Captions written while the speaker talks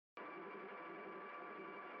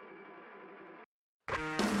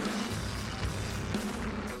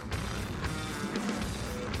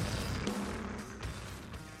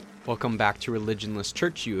Welcome back to Religionless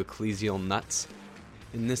Church, you ecclesial nuts.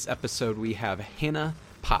 In this episode, we have Hannah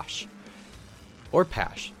Paasch, or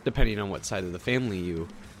Paasch, depending on what side of the family you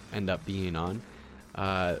end up being on.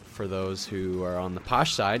 For those who are on the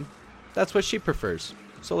Paasch side, that's what she prefers.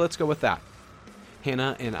 So let's go with that.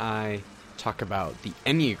 Hannah and I talk about the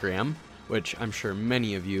Enneagram, which I'm sure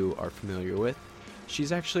many of you are familiar with.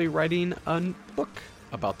 She's actually writing a book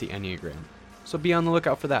about the Enneagram, so be on the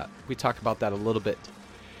lookout for that. We talk about that a little bit.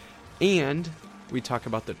 And we talk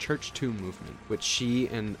about the Church 2 movement, which she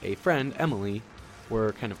and a friend, Emily,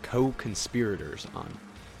 were kind of co-conspirators on.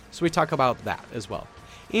 So we talk about that as well.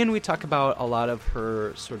 And we talk about a lot of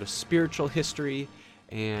her sort of spiritual history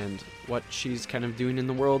and what she's kind of doing in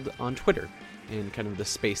the world on Twitter and kind of the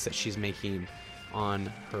space that she's making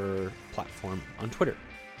on her platform on Twitter.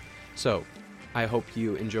 So I hope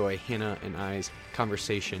you enjoy Hannah and I's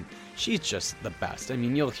conversation. She's just the best. I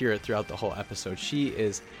mean, you'll hear it throughout the whole episode. She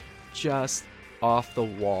is just off the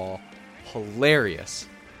wall, hilarious,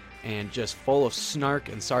 and just full of snark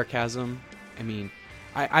and sarcasm. I mean,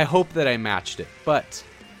 I hope that I matched it, but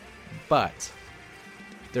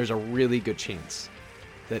there's a really good chance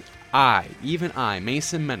that even I,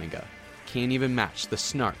 Mason Meniga, can't even match the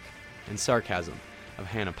snark and sarcasm of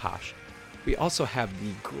Hannah Paasch. We also have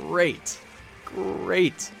the great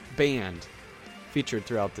band featured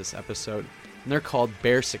throughout this episode, and they're called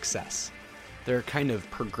Bear Success. They're a kind of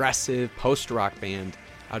progressive post-rock band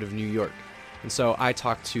out of New York. And so I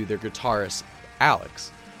talked to their guitarist,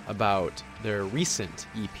 Alex, about their recent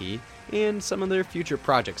EP and some of their future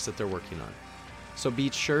projects that they're working on. So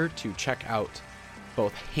be sure to check out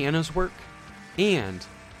both Hannah's work and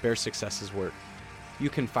Bear Success's work.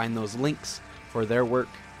 You can find those links for their work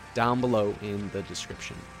down below in the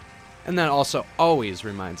description. And that also always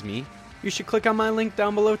reminds me, you should click on my link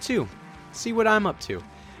down below too. See what I'm up to.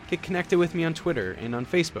 Get connected with me on Twitter and on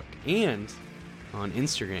Facebook and on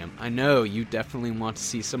Instagram. I know you definitely want to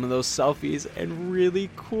see some of those selfies and really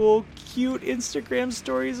cool, cute Instagram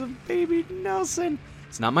stories of baby Nelson.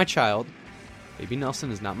 It's not my child. Baby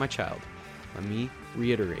Nelson is not my child. Let me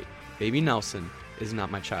reiterate. Baby Nelson is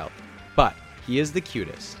not my child. But he is the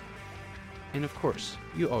cutest. And of course,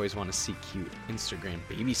 you always want to see cute Instagram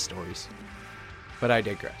baby stories. But I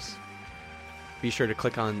digress. Be sure to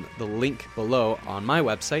click on the link below on my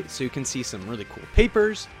website so you can see some really cool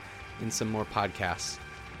papers and some more podcasts.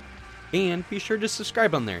 And be sure to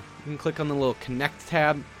subscribe on there. You can click on the little connect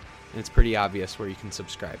tab, and it's pretty obvious where you can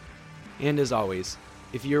subscribe. And as always,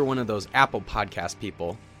 if you're one of those Apple Podcast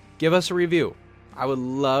people, give us a review. I would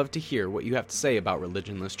love to hear what you have to say about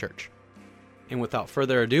Religionless Church. And without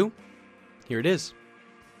further ado, here it is,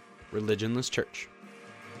 Religionless Church.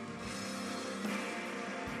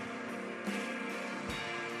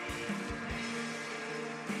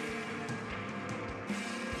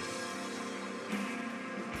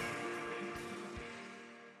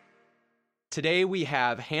 Today we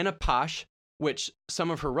have Hannah Paasch, which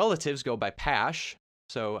some of her relatives go by Paasch,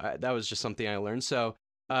 so that was just something I learned. So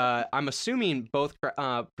I'm assuming both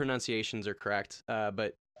pronunciations are correct,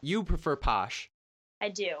 but you prefer Paasch. I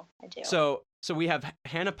do. So we have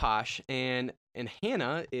Hannah Paasch, and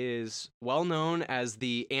Hannah is well known as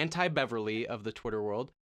the anti-Beverly of the Twitter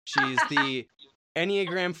world. She's the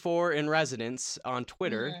Enneagram 4 in residence on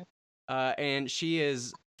Twitter, and she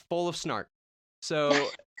is full of snark.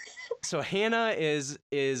 So Hannah is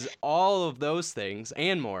all of those things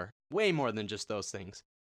and more, way more than just those things.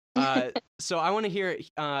 So I want to hear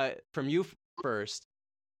from you first.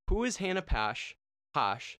 Who is Hannah Paasch?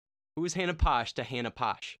 Who is Hannah Paasch to Hannah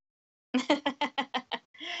Paasch?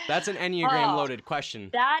 That's an Enneagram loaded question.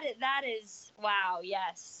 That is, wow,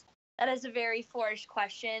 yes. That is a very forced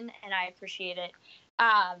question, and I appreciate it.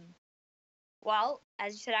 Well,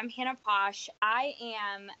 as you said, I'm Hannah Paasch. I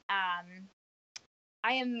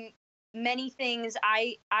am many things.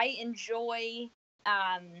 I enjoy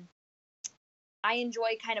kind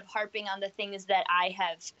of harping on the things that I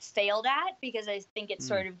have failed at, because I think it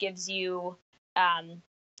sort of gives you an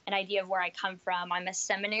idea of where I come from. I'm a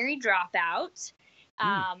seminary dropout.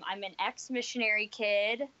 I'm an ex-missionary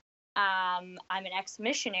kid. I'm an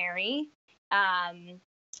ex-missionary.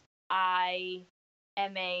 I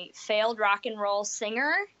am a failed rock and roll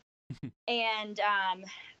singer, and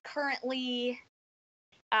currently,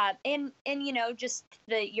 and you know, just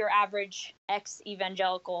your average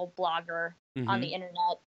ex-evangelical blogger on the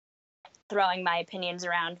internet, throwing my opinions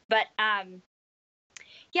around. But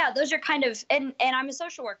yeah, those are kind of, and I'm a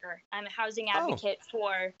social worker. I'm a housing advocate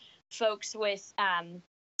for folks with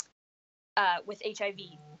HIV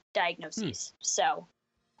diagnoses. So,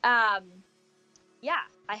 yeah,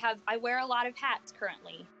 I wear a lot of hats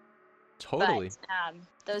currently. Totally.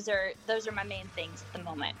 But those are my main things at the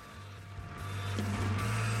moment.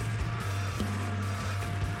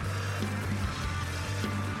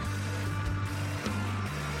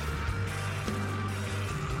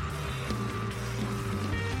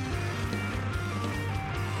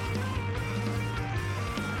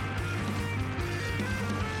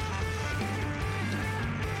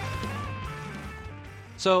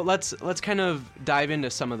 So let's kind of dive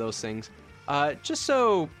into some of those things. Just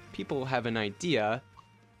so people have an idea,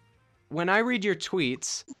 when I read your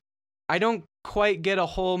tweets, I don't quite get a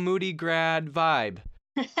whole Moody grad vibe.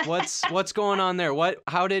 What's going on there?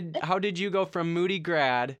 How did you go from Moody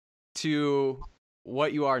grad to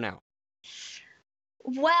what you are now?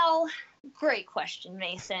 Well, great question,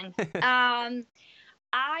 Mason. I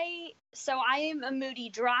am a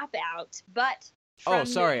Moody dropout, but Oh,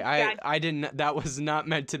 sorry. Moody I didn't. That was not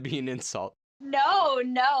meant to be an insult. No,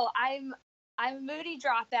 I'm a Moody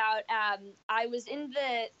dropout. I was in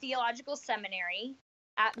the theological seminary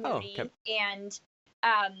at Moody, okay. and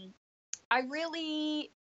I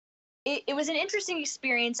really it was an interesting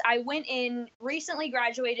experience. I went in, recently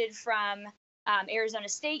graduated from Arizona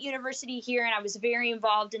State University here, and I was very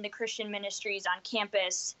involved in the Christian ministries on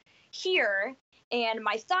campus here. And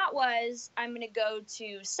my thought was, I'm going to go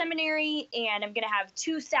to seminary and I'm going to have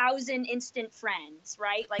 2,000 instant friends,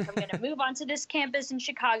 right? Like, I'm going to move onto this campus in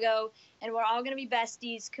Chicago and we're all going to be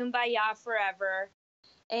besties, kumbaya forever.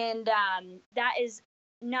 And that is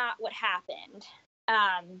not what happened.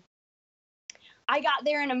 I got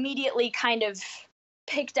there and immediately kind of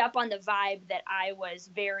picked up on the vibe that I was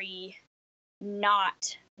very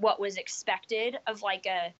not what was expected of like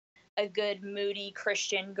a good Moody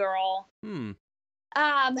Christian girl.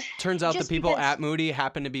 Turns out the people at Moody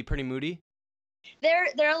happen to be pretty moody. They're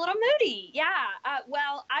a little moody, yeah.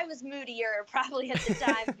 Well, I was moodier probably at the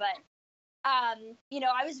time, but I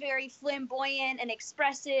was very flamboyant and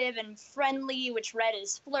expressive and friendly, which read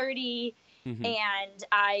as flirty, and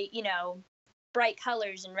I, bright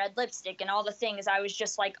colors and red lipstick and all the things. I was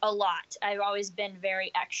just like a lot. I've always been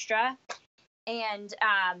very extra, and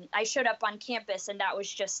I showed up on campus, and that was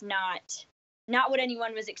just not what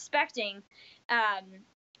anyone was expecting.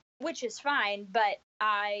 Which is fine, but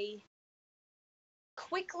I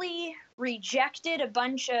quickly rejected a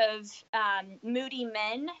bunch of moody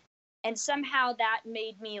men, and somehow that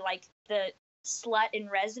made me like the slut in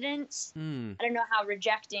residence. I don't know how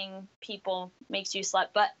rejecting people makes you slut,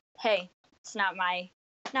 but hey, it's not my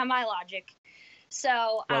logic.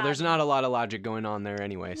 So well, there's not a lot of logic going on there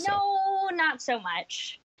anyway. So. No, not so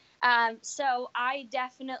much. So I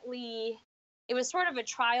definitely, it was sort of a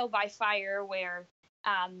trial by fire where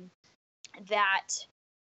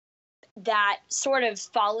that sort of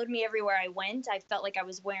followed me everywhere I went. I felt like I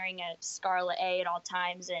was wearing a scarlet A at all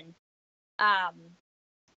times, and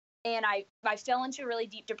I fell into a really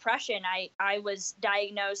deep depression. I was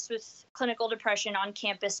diagnosed with clinical depression on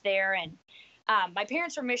campus there, and my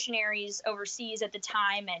parents were missionaries overseas at the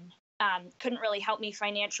time, and couldn't really help me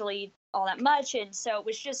financially all that much, and so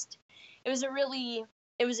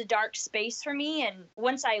it was a dark space for me. And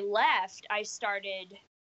once I left, I started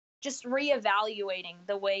just reevaluating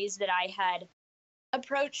the ways that I had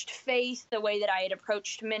approached faith, the way that I had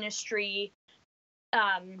approached ministry,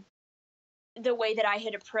 the way that I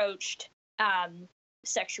had approached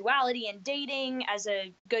sexuality and dating as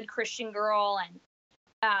a good Christian girl.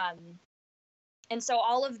 And so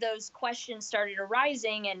all of those questions started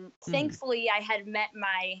arising, and thankfully I had met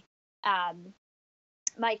my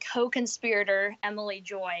co-conspirator, Emily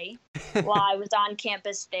Joy, while I was on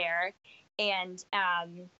campus there. And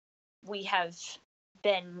we have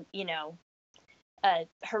been, a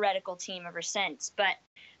heretical team ever since. But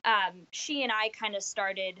she and I kind of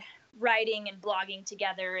started writing and blogging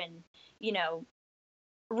together and,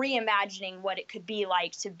 reimagining what it could be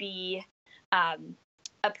like to be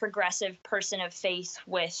a progressive person of faith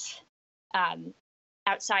with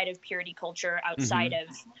outside of purity culture, outside of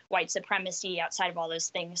white supremacy, outside of all those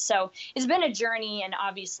things. So it's been a journey, and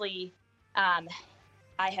obviously I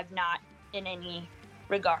have not in any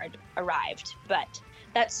regard arrived, but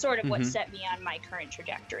that's sort of what set me on my current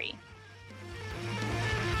trajectory.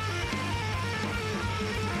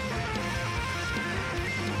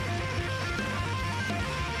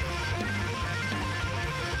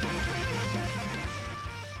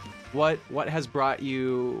 What has brought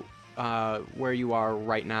you where you are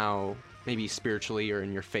right now, maybe spiritually or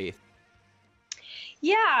in your faith?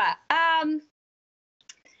 Yeah.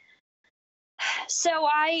 So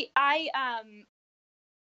I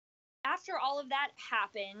after all of that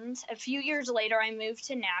happened, a few years later, I moved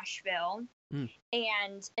to Nashville,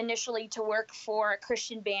 and initially to work for a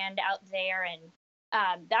Christian band out there. And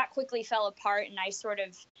that quickly fell apart, and I sort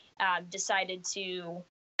of decided to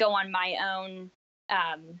go on my own,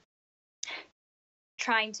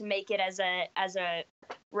 trying to make it as a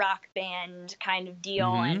rock band kind of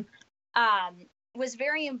deal, and was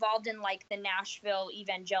very involved in like the Nashville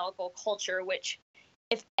evangelical culture, which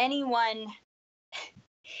if anyone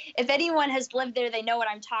has lived there, they know what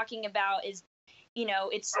I'm talking about. Is, you know,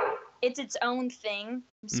 it's its own thing.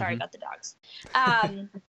 I'm sorry about the dogs.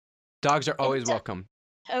 Dogs are always welcome.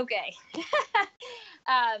 Okay.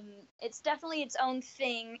 It's definitely its own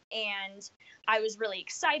thing, and I was really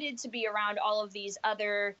excited to be around all of these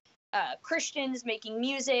other Christians making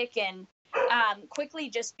music, and quickly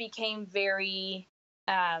just became very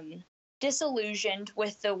disillusioned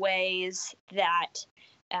with the ways that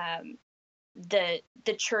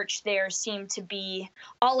the church there seemed to be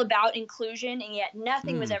all about inclusion, and yet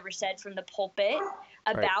nothing was ever said from the pulpit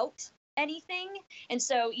about anything. And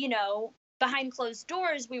so, you know, behind closed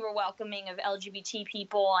doors, we were welcoming of LGBT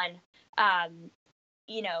people and,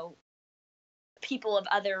 you know, people of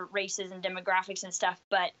other races and demographics and stuff.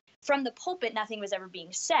 But from the pulpit, nothing was ever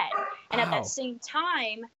being said. And at that same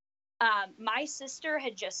time, my sister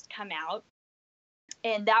had just come out,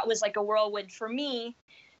 and that was like a whirlwind for me.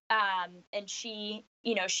 And she,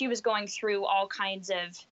 you know, she was going through all kinds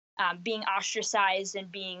of being ostracized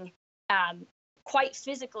and being quite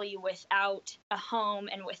physically without a home,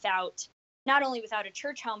 and without, not only without a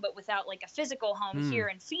church home, but without like a physical home here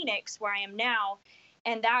in Phoenix where I am now.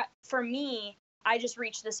 And that, for me, I just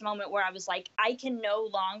reached this moment where I was like, I can no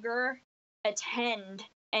longer attend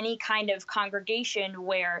any kind of congregation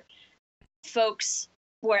where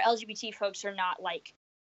LGBT folks are not like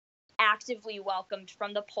actively welcomed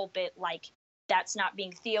from the pulpit, like that's not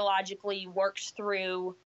being theologically worked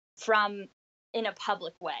through from in a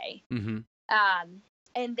public way.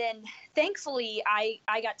 And then thankfully I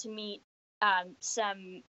got to meet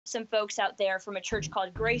some folks out there from a church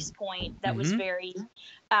called Grace Point that was very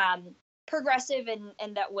progressive,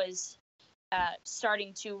 and that was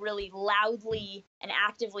starting to really loudly and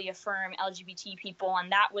actively affirm LGBT people.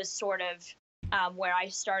 And that was sort of where I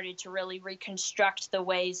started to really reconstruct the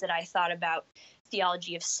ways that I thought about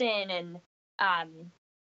theology of sin, and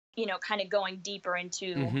you know, kind of going deeper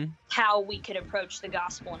into how we could approach the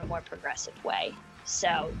gospel in a more progressive way.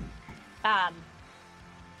 So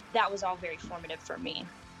that was all very formative for me.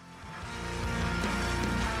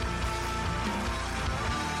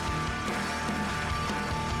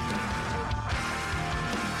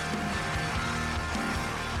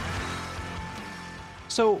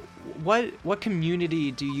 So what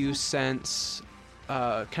community do you sense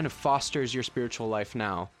kind of fosters your spiritual life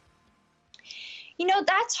now? You know,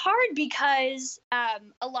 that's hard because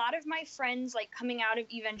a lot of my friends, like coming out of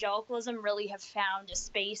evangelicalism, really have found a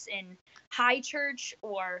space in high church,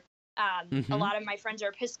 or a lot of my friends are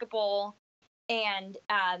Episcopal, and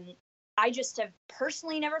I just have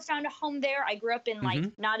personally never found a home there. I grew up in like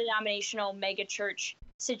non-denominational mega church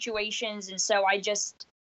situations, and so I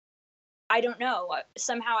don't know.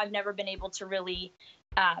 Somehow I've never been able to really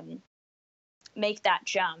make that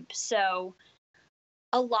jump. So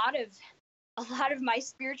a lot of my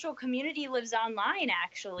spiritual community lives online,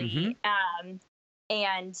 actually.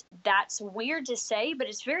 And that's weird to say, but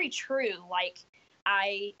it's very true. Like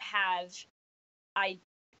I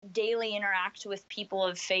daily interact with people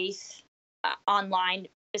of faith online,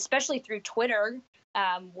 especially through Twitter,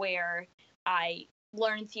 where I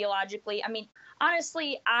learn theologically. I mean,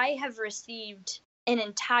 honestly, I have received an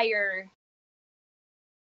entire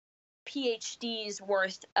PhD's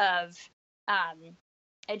worth of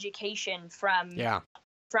education from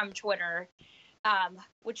Twitter,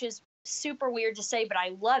 which is super weird to say, but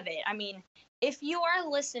I love it. I mean, if you are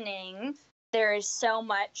listening, there is so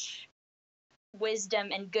much wisdom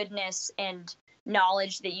and goodness and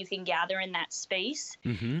knowledge that you can gather in that space.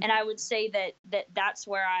 And I would say that's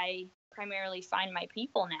where I primarily find my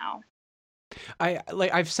people now.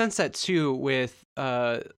 I've sensed that too with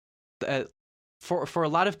for a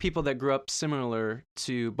lot of people that grew up similar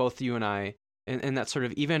to both you and I in that sort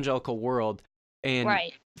of evangelical world, and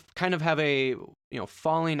kind of have a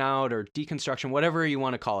falling out or deconstruction, whatever you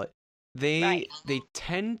want to call it. They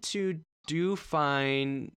tend to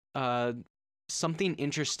find something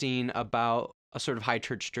interesting about a sort of high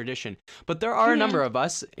church tradition. But there are a number of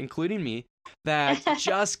us, including me, that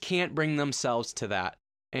just can't bring themselves to that.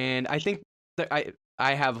 And I think that I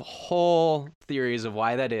have whole theories of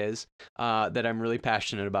why that is, that I'm really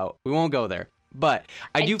passionate about. We won't go there. But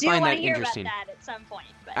I do find that interesting. About that at some point.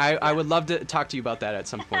 But, I would love to talk to you about that at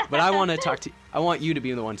some point. But I want you to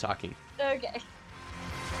be the one talking. Okay.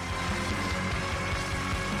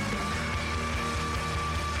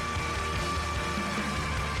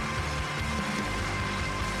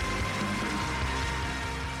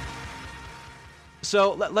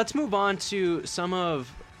 So let's move on to some of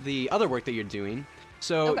the other work that you're doing.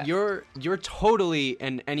 So Okay. you're totally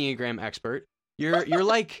an Enneagram expert. You're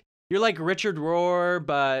like Richard Rohr,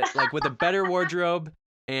 but like with a better wardrobe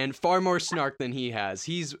and far more snark than he has.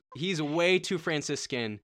 He's way too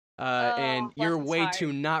Franciscan, and Oh, you're bless his way heart.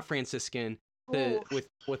 too not Franciscan Ooh.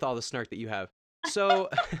 with all the snark that you have. So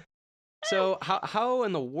so how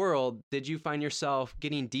in the world did you find yourself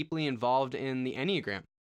getting deeply involved in the Enneagram?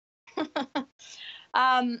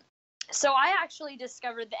 um, so I actually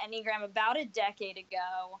discovered the Enneagram about a decade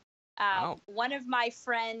ago. Wow. One of my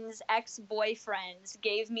friend's ex-boyfriends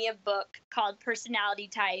gave me a book called Personality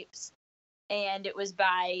Types, and it was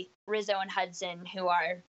by Rizzo and Hudson, who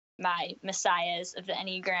are my messiahs of the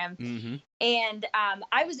Enneagram. Mm-hmm. And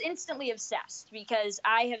I was instantly obsessed because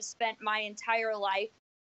I have spent my entire life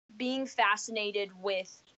being fascinated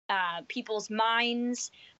with people's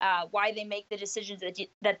minds, why they make the decisions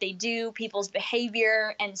that they do, people's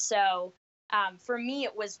behavior. And so for me,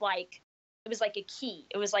 it was like a key.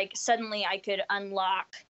 It was like suddenly I could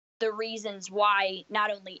unlock the reasons why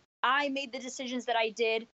not only I made the decisions that I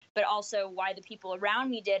did, but also why the people around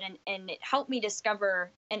me did. And it helped me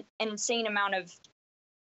discover an insane amount of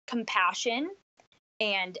compassion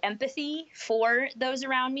and empathy for those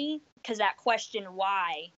around me, because that question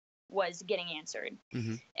why was getting answered.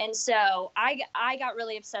 Mm-hmm. And so I got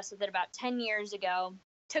really obsessed with it about 10 years ago.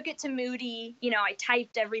 Took it to Moody. I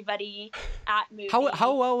typed everybody at Moody.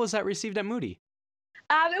 How well was that received at Moody?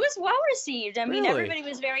 It was well received. I mean, Really? everybody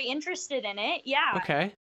was very interested in it. Yeah.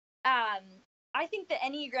 Okay. I think the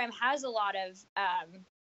Enneagram has a lot of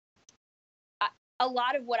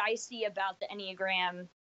what I see about the Enneagram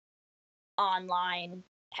online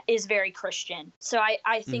is very Christian. So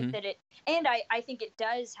I think Mm-hmm. that I think it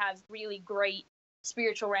does have really great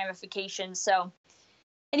spiritual ramifications. So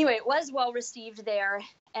anyway, it was well received there.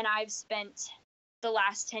 And I've spent the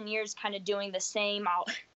last 10 years kind of doing the same. I'll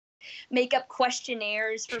make up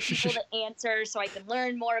questionnaires for people to answer so I can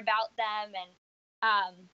learn more about them.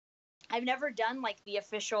 And I've never done like the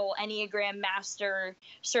official Enneagram Master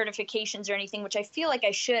certifications or anything, which I feel like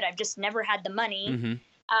I should. I've just never had the money. Mm-hmm.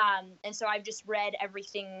 And so I've just read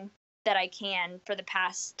everything that I can for the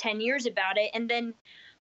past 10 years about it. And then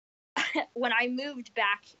when I moved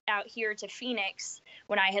back out here to Phoenix,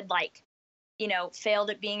 when I had failed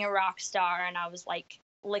at being a rock star and I was like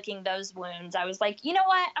licking those wounds, I was like, you know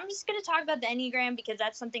what? I'm just going to talk about the Enneagram because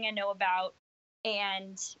that's something I know about,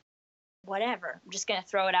 and whatever. I'm just going to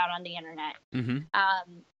throw it out on the internet. Mm-hmm.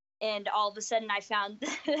 And all of a sudden I found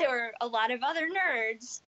there were a lot of other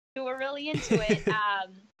nerds who were really into it.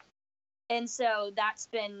 And so that's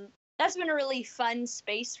been a really fun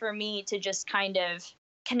space for me to just kind of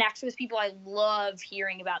connect with people. I love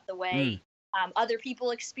hearing about the way other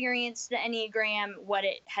people experience the Enneagram, what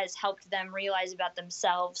it has helped them realize about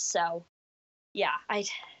themselves. So yeah,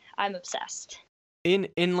 I'm obsessed.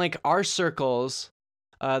 In like our circles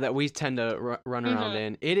that we tend to run around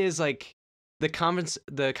in, it is like the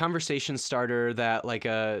conversation starter that like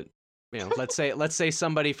let's say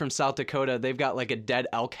somebody from South Dakota, they've got like a dead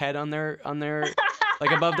elk head on their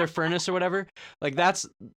like above their furnace or whatever. Like that's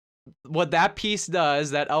what that piece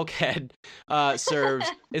does. That elk head serves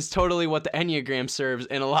is totally what the Enneagram serves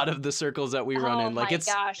in a lot of the circles that we run in. Like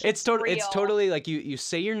it's totally like you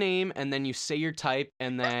say your name and then you say your type,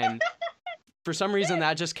 and then for some reason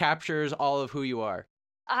that just captures all of who you are.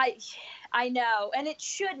 I know, and it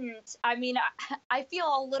shouldn't. I mean, I feel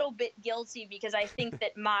a little bit guilty because I think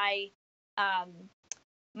that my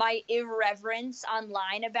irreverence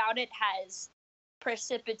online about it has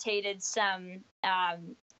precipitated some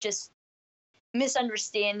just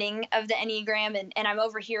misunderstanding of the Enneagram, and I'm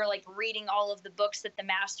over here like reading all of the books that the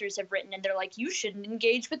masters have written, and they're like, you shouldn't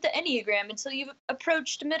engage with the Enneagram until you've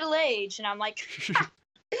approached middle age, and I'm like,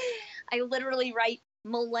 I literally write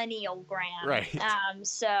millennial-gram. Right.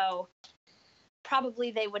 So probably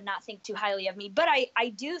they would not think too highly of me, but I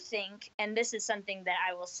do think, and this is something that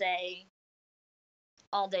I will say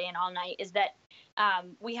all day and all night, is that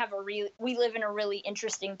we live in a really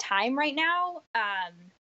interesting time right now.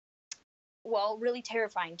 Really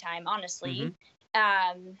terrifying time, honestly.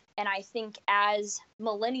 Mm-hmm. And I think as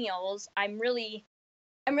millennials, I'm really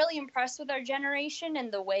impressed with our generation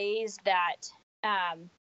and the ways that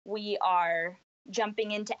we are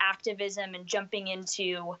jumping into activism and jumping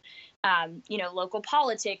into local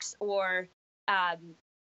politics or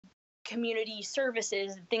community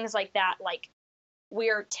services and things like that. Like,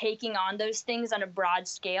 we're taking on those things on a broad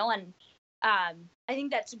scale, and I think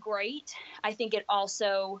that's great. I think it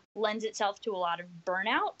also lends itself to a lot of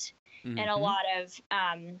burnout and a lot of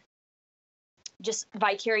just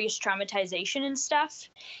vicarious traumatization and stuff.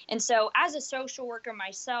 And so as a social worker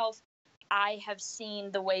myself, I have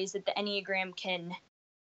seen the ways that the Enneagram can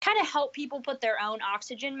kind of help people put their own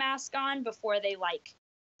oxygen mask on before they like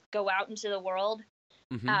go out into the world,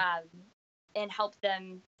 and help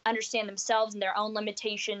them understand themselves and their own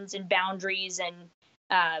limitations and boundaries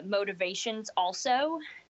and motivations also.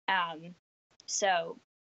 So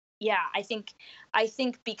yeah, I think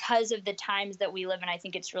because of the times that we live in, I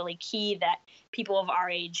think it's really key that people of our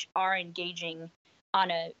age are engaging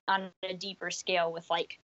on a deeper scale with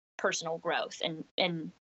like personal growth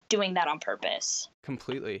and doing that on purpose.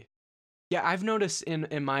 Completely. Yeah, I've noticed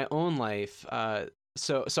in my own life,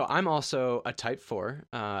 so I'm also a type 4.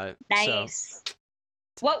 Nice.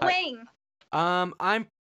 So, what wing? I'm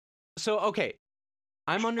okay.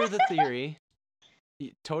 I'm under the theory.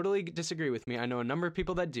 You totally disagree with me. I know a number of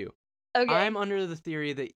people that do. Okay. I'm under the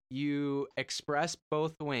theory that you express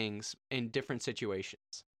both wings in different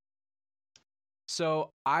situations. So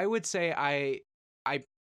I would say I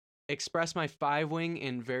express my 5 wing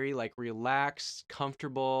in very like relaxed,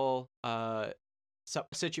 comfortable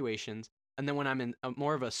situations, and then when I'm in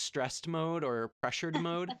more of a stressed mode or pressured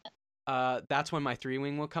mode, that's when my 3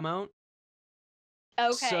 wing will come out.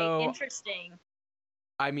 Okay, so, interesting.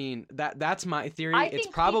 I mean, that's my theory. I it's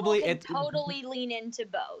think probably people can totally lean into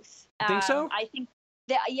both. Think so? I think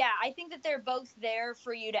that they're both there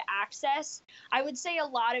for you to access. I would say a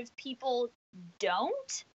lot of people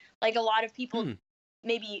don't. Like a lot of people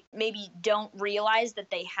maybe don't realize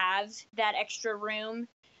that they have that extra room.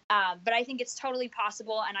 But I think it's totally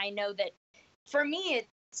possible, and I know that for me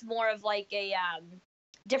it's more of like a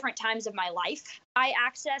different times of my life I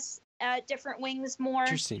access different wings more.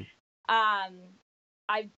 Interesting.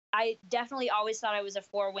 I definitely always thought I was a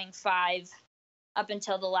 4-wing 5 up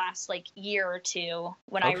until the last like year or two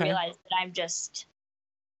when I realized that I'm just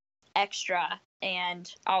extra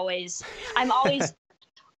and I'm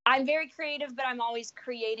very creative, but I'm always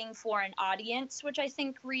creating for an audience, which I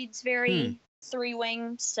think reads very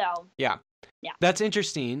 3-wing. So yeah, that's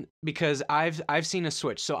interesting because I've seen a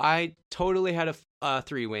switch. So I totally had a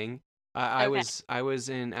 3-wing. I was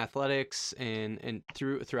in athletics and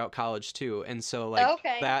throughout college too, and so like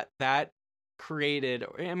that created.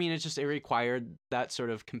 I mean, it required that sort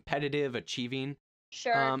of competitive, achieving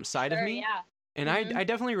side of me. Yeah. And I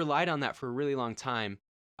definitely relied on that for a really long time.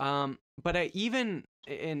 But I even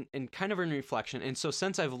in kind of in reflection, and so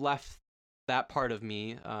since I've left that part of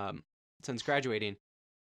me, since graduating,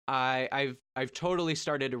 I've totally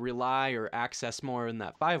started to rely or access more in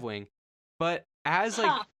that 5-wing. But as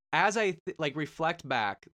I reflect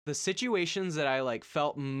back, the situations that I like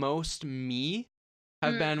felt most me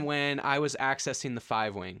have been when I was accessing the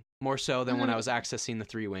 5-wing more so than when I was accessing the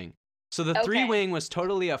 3-wing. So the 3-wing was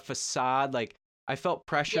totally a facade. Like I felt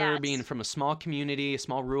pressure being from a small community, a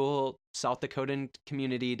small rural South Dakotan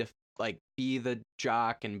community to like be the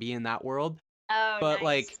jock and be in that world. But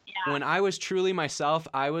like when I was truly myself,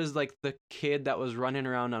 I was like the kid that was running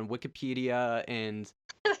around on Wikipedia and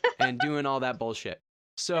doing all that bullshit.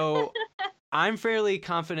 So I'm fairly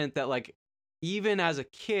confident that like even as a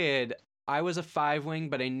kid, I was a 5-wing,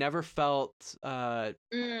 but I never felt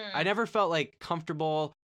like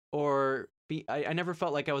comfortable or I never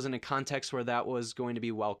felt like I was in a context where that was going to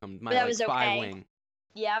be welcomed. My like 5-wing.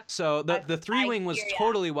 Yeah. So the 3-wing was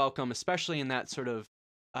totally welcome, especially in that sort of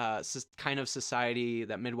kind of society,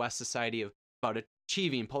 that Midwest society about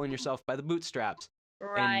achieving, pulling yourself by the bootstraps.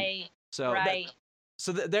 Right. And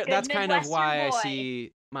so that's kind of why I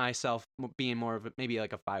see myself being more of maybe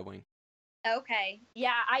like a 5-wing. Okay.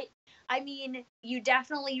 Yeah. I mean, you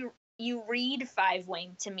definitely read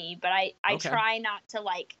 5-wing to me, but I try not to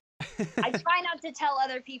like. I try not to tell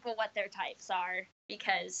other people what their types are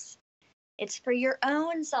because it's for your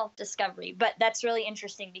own self-discovery. But that's really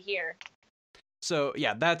interesting to hear. So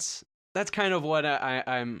yeah, that's kind of what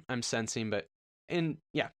I'm sensing. But and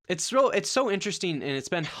yeah, it's so interesting, and it's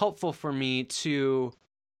been helpful for me to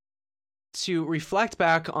reflect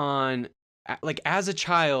back on like as a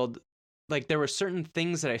child, like there were certain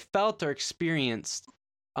things that I felt or experienced,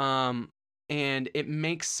 and it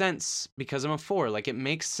makes sense because I'm a 4. Like it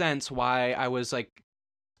makes sense why I was like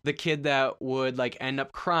the kid that would like end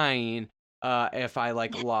up crying if I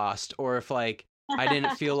like lost, or if like I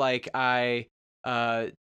didn't feel like I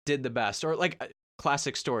did the best, or like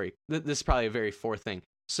classic story. This is probably a very 4 thing.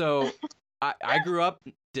 So I grew up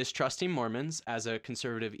distrusting Mormons as a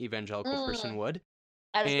conservative evangelical person would.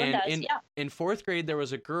 As one does, in 4th grade, there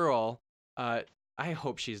was a girl. I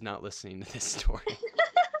hope she's not listening to this story.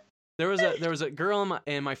 There was a girl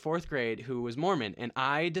in my 4th grade who was Mormon, and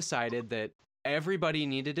I decided that everybody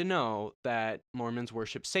needed to know that Mormons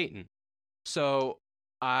worship Satan. So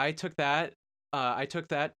I took that.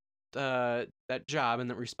 That job and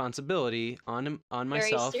that responsibility on Very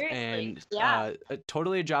myself, seriously. and Yeah.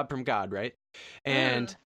 totally a job from God, right?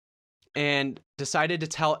 Mm. And decided to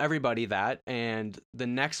tell everybody that. And the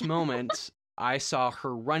next moment, I saw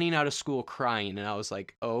her running out of school crying, and I was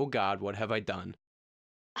like, "Oh God, what have I done?"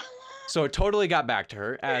 So it totally got back to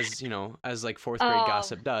her, as as like fourth grade Oh,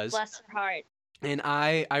 gossip does. bless her heart. And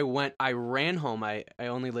I ran home. I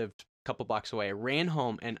only lived a couple blocks away. I ran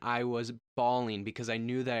home and I was bawling because I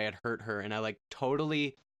knew that I had hurt her, and I like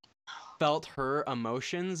totally felt her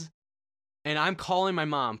emotions. And I'm calling my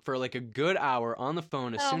mom for like a good hour on the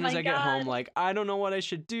phone as Oh soon as my I get home. God. Like, I don't know what I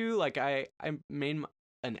should do. Like, I made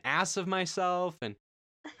an ass of myself and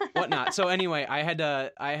whatnot. So anyway, I had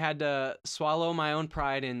to swallow my own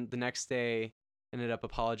pride, and the next day ended up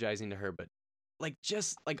apologizing to her. But like,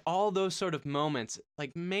 just like all those sort of moments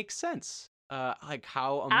like make sense. Like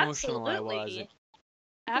how emotional I was, Absolutely.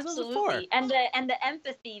 because I was a four. Absolutely. And the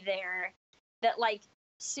empathy there that like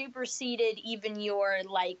superseded even your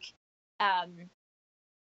like um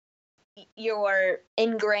your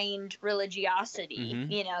ingrained religiosity,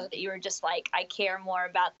 Mm-hmm. that you were just like, I care more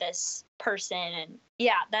about this person. And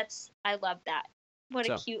yeah, I love that. What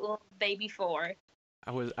a So cute little baby four.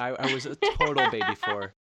 I was a total baby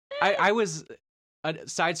four. I was a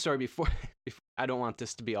side story before, before. I don't want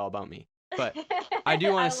this to be all about me, but I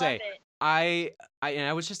do want I to love say it.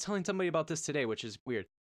 I was just telling somebody about this today, which is weird.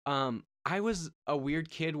 I was a weird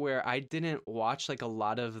kid where I didn't watch like a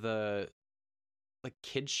lot of the like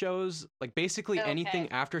kid shows. Like basically Okay.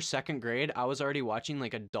 anything after second grade, I was already watching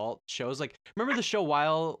like adult shows. Like remember the show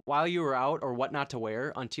While You Were Out, or What Not to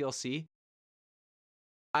Wear on TLC?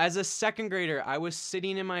 As a second grader, I was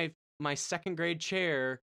sitting in my second grade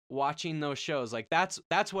chair watching those shows. Like that's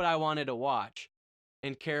what I wanted to watch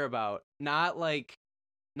and care about. Not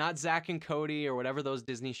Zack and Cody or whatever those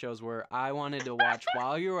Disney shows were. I wanted to watch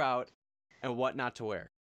While You Were Out and What Not to Wear.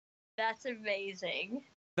 That's amazing.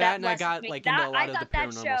 That, That and I blesses got me. like into That a I lot of the thought that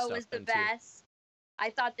paranormal show stuff was the then too. best. I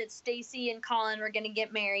thought that Stacy and Colin were gonna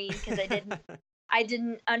get married because I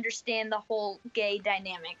didn't understand the whole gay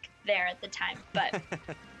dynamic there at the time. But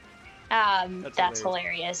that's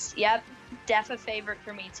hilarious. Yep, def a favorite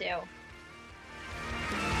for me too.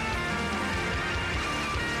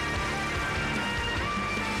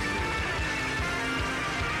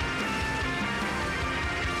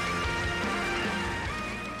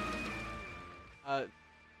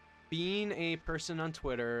 Being a person on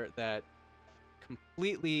Twitter that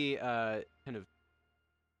completely kind of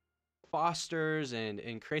fosters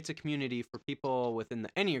and creates a community for people within the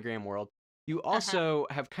Enneagram world, you also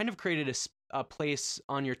have kind of created a place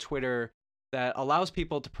on your Twitter that allows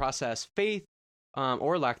people to process faith,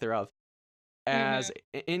 or lack thereof, as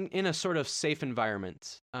in a sort of safe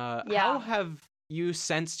environment. How Yeah. have you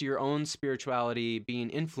sensed your own spirituality being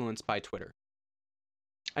influenced by Twitter?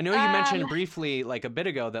 I know you mentioned Um. briefly like a bit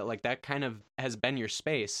ago that like that kind of has been your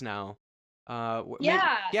space now.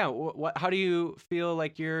 Yeah. Yeah. What? How do you feel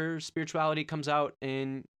like your spirituality comes out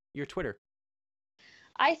in your Twitter?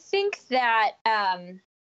 I think that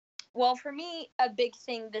well, for me, a big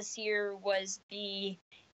thing this year was the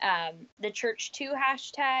Church 2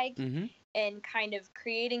 hashtag, Mm-hmm. and kind of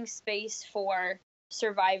creating space for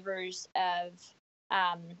survivors of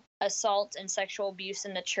assault and sexual abuse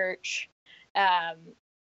in the church. Um,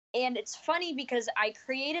 and it's funny because I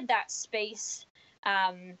created that space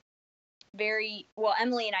very well.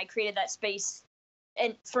 Emily and I created that space,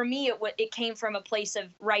 and for me, it came from a place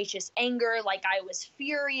of righteous anger. Like I was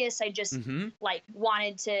furious. I just Mm-hmm. like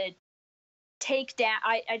wanted to take down.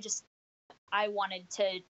 I wanted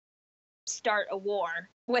to start a war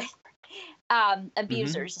with Mm-hmm.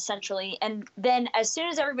 abusers, essentially. And then as soon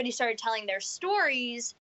as everybody started telling their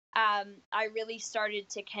stories, I really started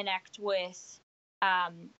to connect with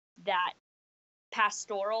that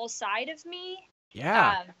pastoral side of me,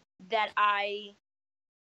 Yeah. um, that I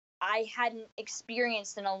hadn't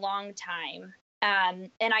experienced in a long time.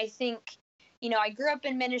 And I think, I grew up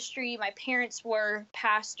in ministry. My parents were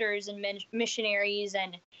pastors and missionaries,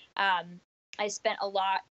 and um, I spent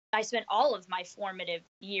all of my formative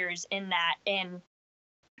years in that. And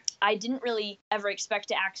I didn't really ever expect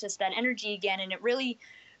to access that energy again. And it really,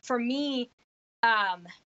 for me, um,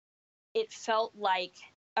 it felt like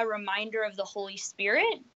a reminder of the Holy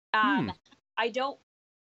Spirit. Hmm. I don't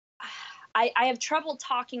I have trouble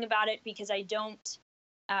talking about it because I don't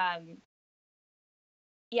um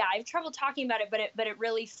yeah, I have trouble talking about it, but it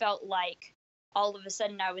really felt like all of a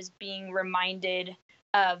sudden I was being reminded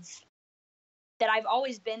of that I've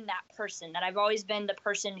always been that person, that I've always been the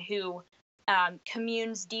person who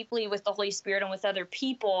communes deeply with the Holy Spirit and with other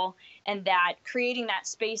people, and that creating that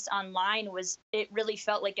space online it really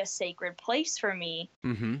felt like a sacred place for me.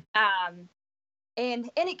 Mm-hmm. And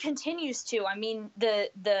it continues to. I mean,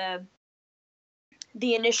 the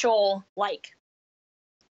initial like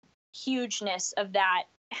hugeness of that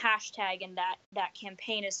hashtag and that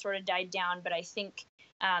campaign has sort of died down, but I think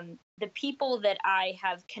the people that I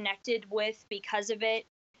have connected with because of it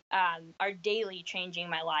are daily changing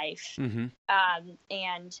my life. Mm-hmm.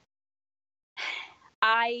 And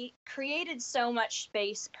I created so much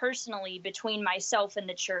space personally between myself and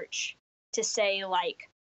the church to say, like,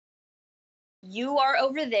 you are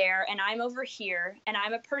over there and I'm over here and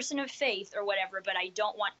I'm a person of faith or whatever, but I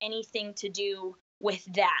don't want anything to do with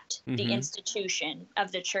that, the Mm-hmm. institution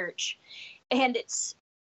of the church. And it's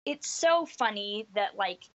so funny that,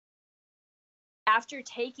 like, after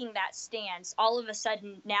taking that stance, all of a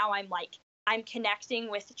sudden now I'm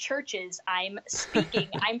connecting with churches, I'm speaking,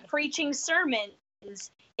 I'm preaching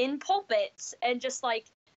sermons in pulpits, and just like,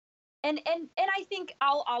 and I think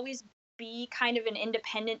I'll always be kind of an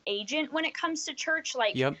independent agent when it comes to church.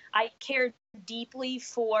 Like, Yep. I care deeply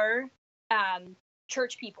for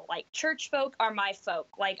church people. Like, church folk are my folk.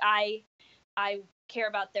 Like, I care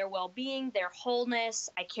about their well-being, their wholeness.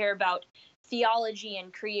 I care about theology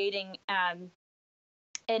and creating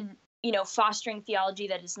and fostering theology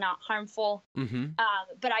that is not harmful. Mm-hmm.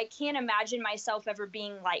 But I can't imagine myself ever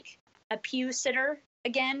being like a pew sitter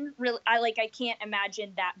again. Really, I can't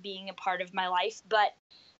imagine that being a part of my life. But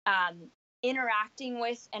interacting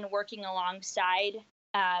with and working alongside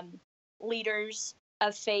leaders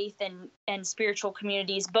of faith and spiritual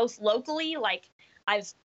communities, both locally, like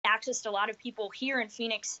I've accessed a lot of people here in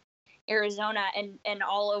Phoenix, Arizona, and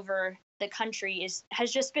all over the country, it's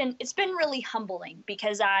been really humbling,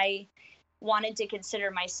 because I wanted to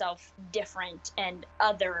consider myself different and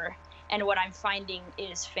other, and what I'm finding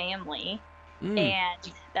is family.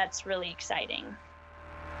 And that's really exciting.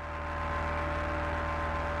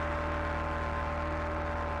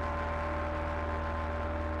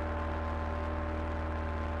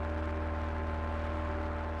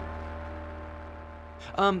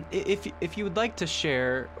 If you would like to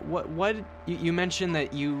share, what you mentioned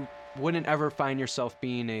that you wouldn't ever find yourself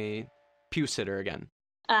being a pew sitter again.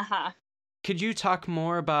 Uh-huh. Could you talk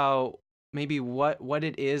more about maybe what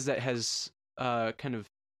it is that has kind of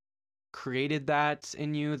created that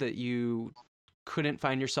in you, that you couldn't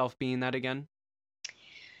find yourself being that again?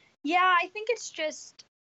 Yeah, I think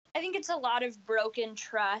it's a lot of broken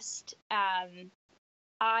trust.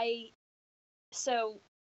 So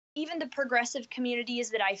even the progressive communities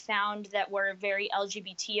that I found that were very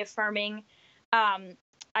LGBT affirming,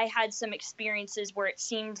 I had some experiences where it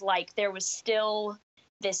seemed like there was still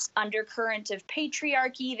this undercurrent of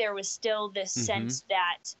patriarchy. There was still this sense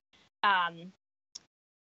that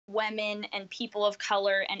women and people of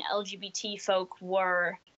color and LGBT folk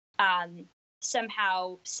were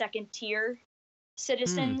somehow second tier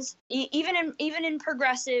citizens, even in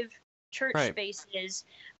progressive church spaces.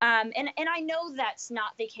 And I know that's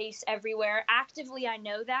not the case everywhere. Actively, I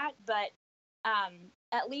know that, but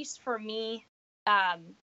at least for me,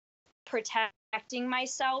 protecting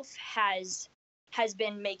myself has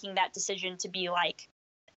been making that decision to be like,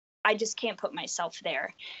 I just can't put myself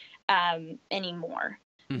there anymore.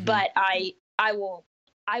 But I will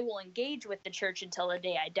engage with the church until the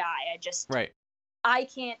day I die. I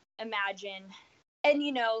can't imagine. And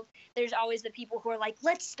there's always the people who are like,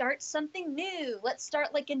 let's start something new. Let's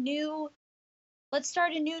start a new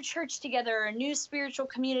church together, or a new spiritual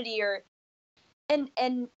community, or and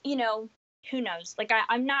who knows? Like,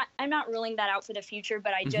 I'm not ruling that out for the future,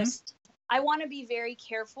 but I want to be very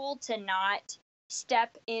careful to not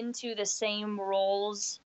step into the same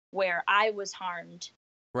roles where I was harmed,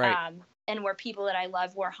 and where people that I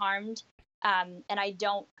love were harmed. And I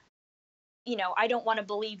don't want to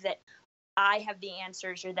believe that I have the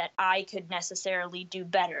answers, or that I could necessarily do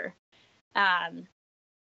better.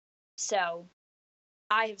 So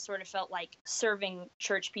I have sort of felt like serving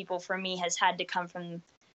church people for me has had to come from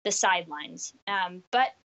the sidelines.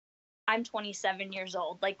 But I'm 27 years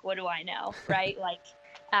old. Like, what do I know, right? Like,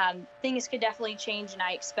 things could definitely change, and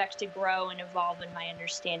I expect to grow and evolve in my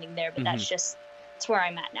understanding there. But it's where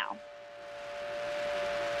I'm at now.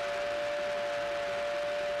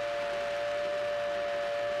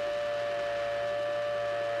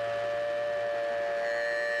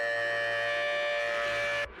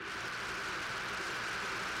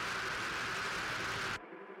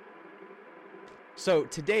 So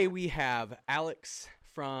today we have Alex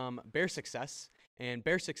from Bear Success, and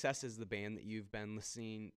Bear Success is the band that you've been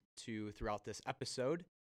listening to throughout this episode.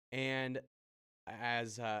 And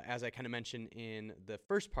as I kind of mentioned in the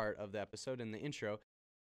first part of the episode in the intro,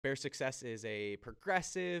 Bare Success is a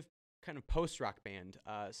progressive kind of post-rock band.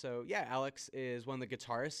 So yeah, Alex is one of the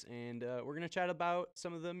guitarists, and we're gonna chat about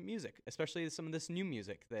some of the music, especially some of this new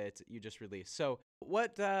music that you just released. So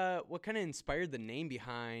what kind of inspired the name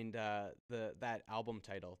behind that album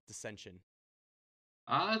title, Dissension?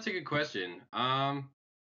 That's a good question.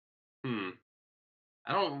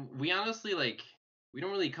 We honestly we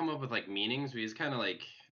don't really come up with like meanings. We just kind of like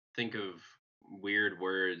think of weird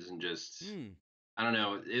words and just I don't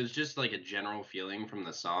know. It was just like a general feeling from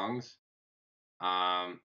the songs.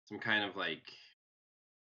 Some kind of like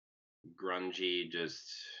grungy,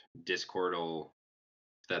 just discordal,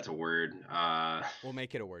 if that's a word. We'll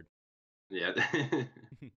make it a word. Yeah.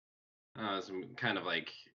 Some kind of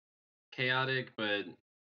like chaotic, but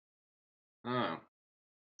oh,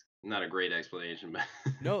 not a great explanation, but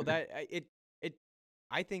No,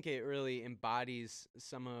 I think it really embodies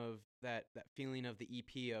some of that feeling of the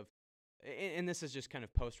EP of, and this is just kind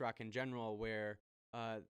of post rock in general, where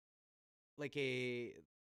like the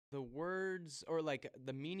words or like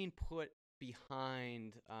the meaning put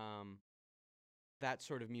behind that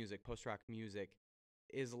sort of music, post rock music,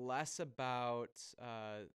 is less about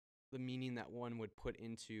the meaning that one would put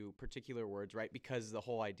into particular words, right? Because the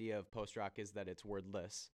whole idea of post rock is that it's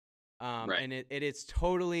wordless. right. And it's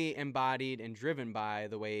totally embodied and driven by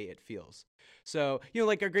the way it feels. So,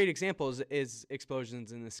 like a great example is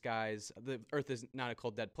Explosions in the Skies. The Earth is Not a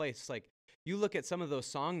Cold Dead Place. Like, you look at some of those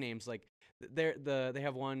song names, like they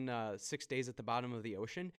have one 6 Days at the Bottom of the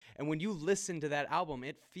Ocean, and when you listen to that album,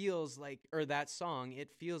 it feels like, or that song, it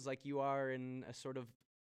feels like you are in a sort of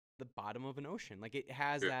the bottom of an ocean. Like, it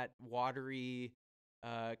has that watery,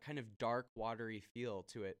 kind of dark, watery feel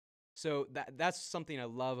to it. So that's something I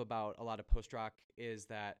love about a lot of post rock, is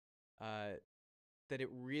that that it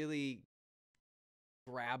really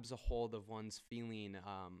grabs a hold of one's feeling,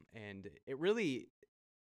 and it really,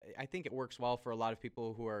 I think it works well for a lot of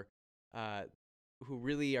people who are who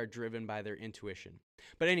really are driven by their intuition.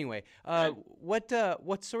 But anyway,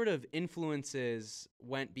 what sort of influences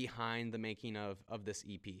went behind the making of this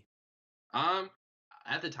EP?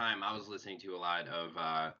 At the time, I was listening to a lot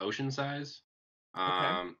of Ocean Size.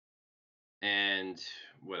 Okay. And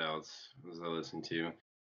what else was I listening to?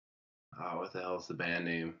 Oh, what the hell is the band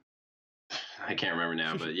name? I can't remember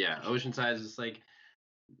now, but yeah, Ocean Size is like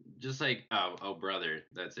just like oh brother,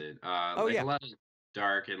 that's it. Oh Like yeah. a lot of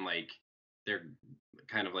dark and like they're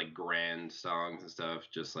kind of like grand songs and stuff,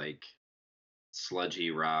 just like sludgy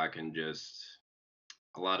rock and just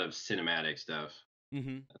a lot of cinematic stuff.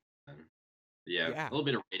 Mm-hmm. Um, yeah, a Yeah. little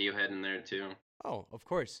bit of Radiohead in there too. Oh, of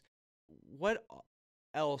course. What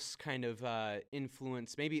else kind of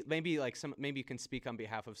influence? Maybe like maybe you can speak on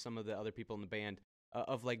behalf of some of the other people in the band,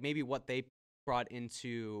 of like maybe what they brought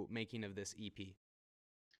into making of this EP.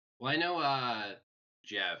 Well, I know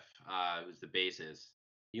Jeff, who's the bassist.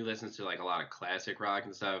 He listens to like a lot of classic rock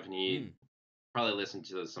and stuff, and he probably listened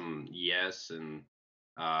to some Yes and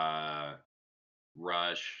uh,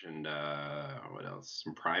 Rush and what else?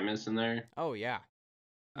 Some Primus in there. Oh yeah,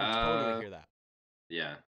 you totally Uh, hear that.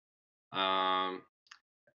 yeah. Um,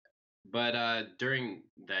 but during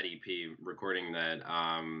that EP recording that,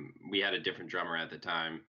 we had a different drummer at the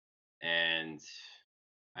time, and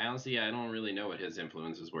I don't really know what his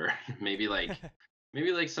influences were. Maybe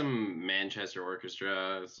like some Manchester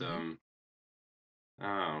orchestra, some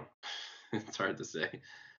oh, it's hard to say.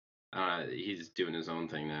 He's doing his own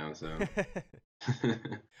thing now, so.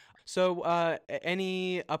 So,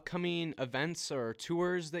 any upcoming events or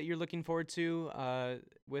tours that you're looking forward to?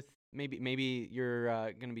 With maybe you're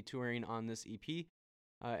going to be touring on this EP.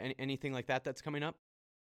 Anything like that that's coming up?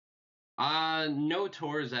 No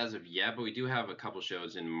tours as of yet, but we do have a couple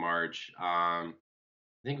shows in March. I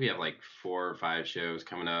think we have like 4 or 5 shows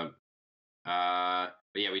coming up. But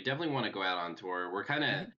yeah, we definitely want to go out on tour.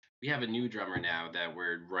 We have a new drummer now that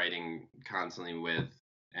we're writing constantly with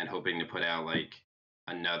and hoping to put out like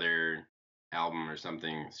another album or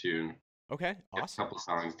something soon. Okay, Get a awesome. couple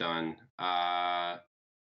songs done.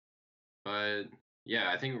 But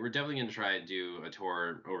yeah, I think we're definitely gonna try to do a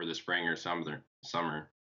tour over the spring or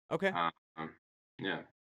summer. Okay. Yeah.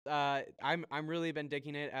 I'm really been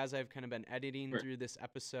digging it as I've kind of been editing Sure. through this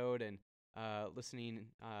episode and listening.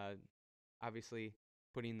 Obviously,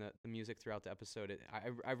 putting the music throughout the episode.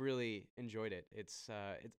 I've really enjoyed it. It's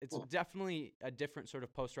Cool. definitely a different sort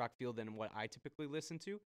of post rock feel than what I typically listen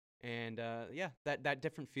to, and yeah, that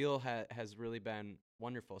different feel has really been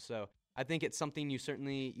wonderful. So I think it's something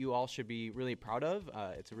you all should be really proud of.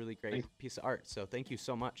 It's a really great Thanks. piece of art. So thank you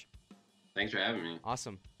so much. Thanks for having me.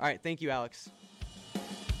 Awesome. All right, thank you, Alex.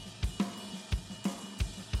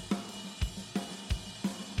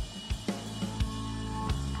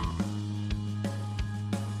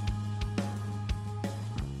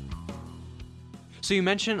 So you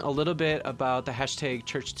mentioned a little bit about the hashtag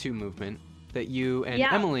Church2 movement that you and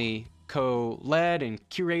Emily co-led and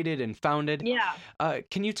curated and founded. Yeah.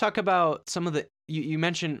 Can you talk about some of the, you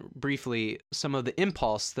mentioned briefly some of the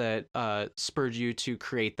impulse that spurred you to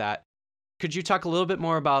create that. Could you talk a little bit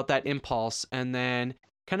more about that impulse and then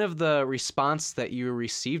kind of the response that you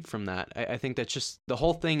received from that? I think that's just the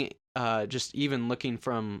whole thing, just even looking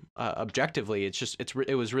from objectively,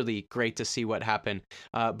 it was really great to see what happened.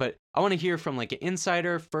 But I want to hear from like an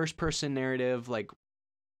insider, first person narrative, like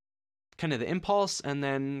kind of the impulse, and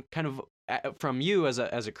then kind of from you as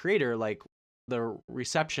a creator, like the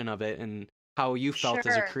reception of it and how you felt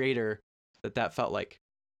as a creator that felt like.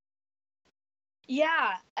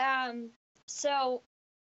 Yeah. So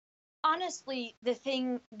honestly,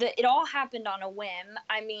 it all happened on a whim.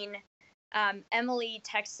 I mean, Emily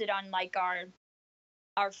texted on like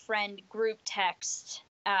our friend group text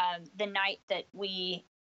the night that we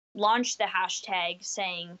launched the hashtag,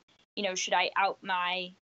 saying, you know, should I out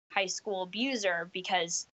my high school abuser,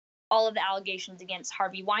 because all of the allegations against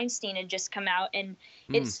Harvey Weinstein had just come out. And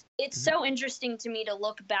it's so interesting to me to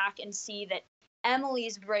look back and see that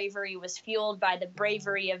Emily's bravery was fueled by the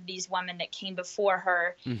bravery of these women that came before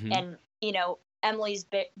her. And, you know, Emily's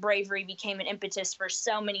bravery became an impetus for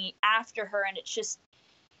so many after her. And it's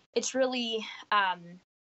really, I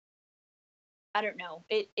don't know,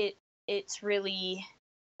 it's really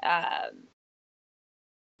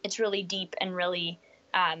deep and really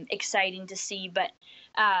exciting to see. But,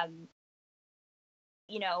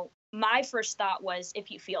 you know, my first thought was, if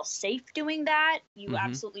you feel safe doing that, you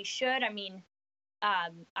absolutely should. I mean,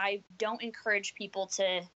 I don't encourage people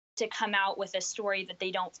to come out with a story that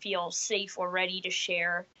they don't feel safe or ready to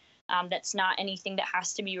share. That's not anything that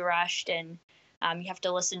has to be rushed, and you have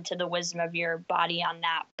to listen to the wisdom of your body on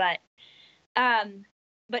that. But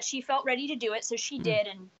she felt ready to do it, so she did.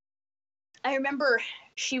 And I remember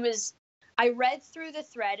I read through the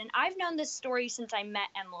thread, and I've known this story since I met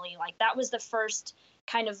Emily. Like, that was the first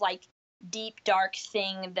kind of like deep, dark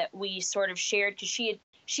thing that we sort of shared, because she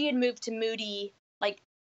had moved to Moody like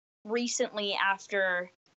recently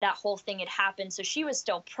after that whole thing had happened. So she was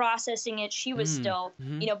still processing it. She was still,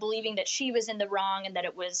 you know, believing that she was in the wrong and that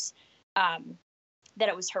it was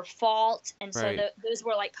her fault. And so those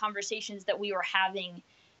were like conversations that we were having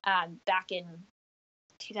back in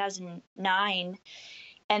 2009.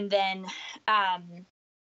 And then,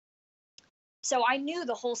 so I knew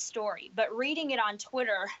the whole story, but reading it on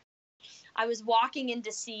Twitter, I was walking in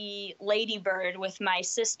to see Lady Bird with my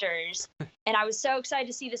sisters, and I was so excited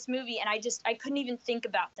to see this movie, and I couldn't even think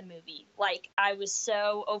about the movie. Like, I was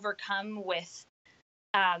so overcome with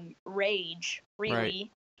rage,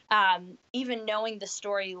 really. Even knowing the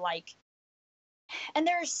story, like, and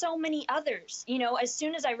there are so many others, you know. As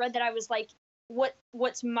soon as I read that, I was like,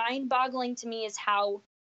 what's mind-boggling to me is how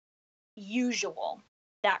usual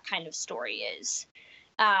that kind of story is.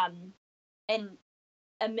 And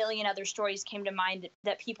a million other stories came to mind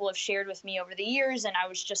that people have shared with me over the years. And I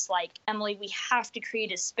was just like, Emily, we have to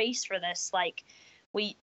create a space for this. Like,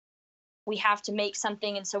 we have to make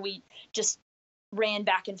something. And so we just ran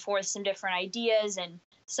back and forth some different ideas and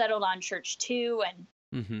settled on Church2.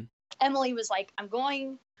 And Emily was like, I'm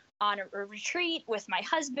going on a retreat with my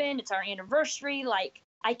husband. It's our anniversary. Like,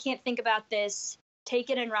 I can't think about this.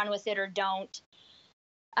 Take it and run with it, or don't.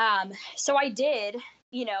 So I did,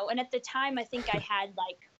 you know, and at the time, I think I had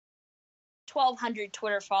like 1,200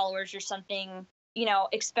 Twitter followers or something, you know,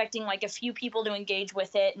 expecting like a few people to engage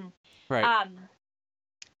with it. And,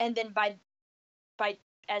 and then by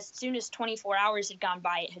as soon as 24 hours had gone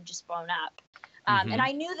by, it had just blown up. And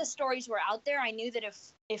I knew the stories were out there. I knew that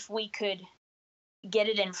if we could get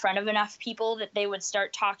it in front of enough people, that they would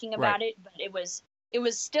start talking about it, but it was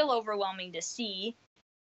still overwhelming to see.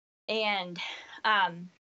 And,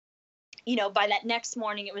 you know, by that next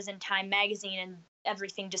morning, it was in Time magazine, and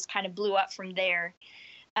everything just kind of blew up from there.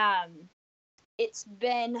 It's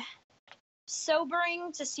been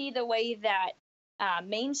sobering to see the way that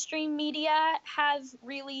mainstream media have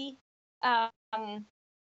really,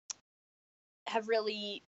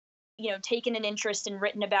 you know, taken an interest and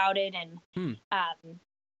written about it, and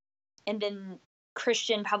then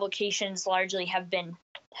Christian publications largely have been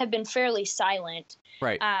fairly silent.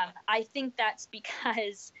 I think that's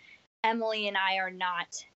because Emily and I are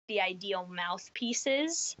not the ideal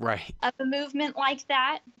mouthpieces of a movement like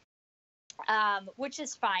that, which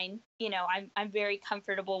is fine. You know, I'm very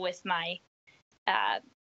comfortable with my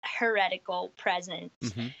heretical presence,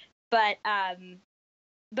 but I'm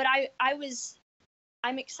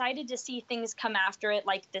excited to see things come after it,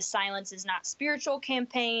 like the Silence is Not Spiritual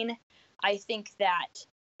campaign. I think that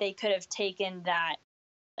they could have taken that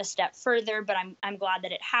a step further, but I'm glad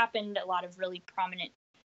that it happened. A lot of really prominent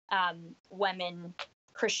women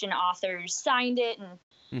Christian authors signed it,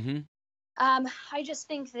 and I just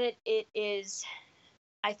think that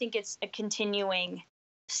I think it's a continuing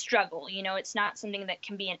struggle. You know, it's not something that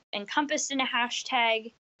can be encompassed in a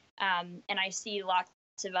hashtag. And I see lots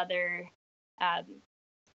of other,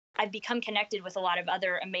 I've become connected with a lot of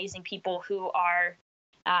other amazing people who are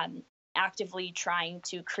actively trying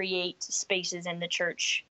to create spaces in the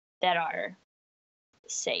church that are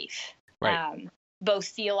safe, Right. Both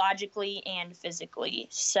theologically and physically.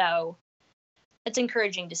 So it's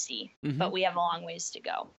encouraging to see, but we have a long ways to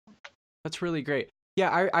go. That's really great.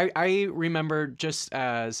 Yeah, I remember just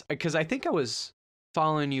as, because I think I was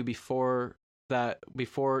following you before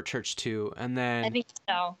church too, and then I think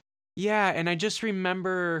so. Yeah, and I just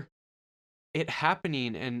remember it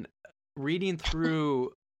happening and reading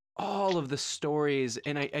through all of the stories,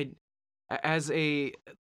 and I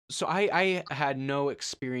had no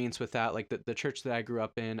experience with that. Like the church that I grew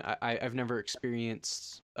up in, I've never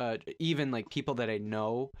experienced even like people that I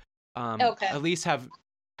know Okay. at least have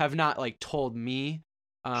not like told me.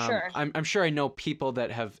 Sure. I'm sure I know people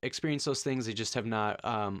that have experienced those things. They just have not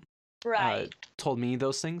Right. told me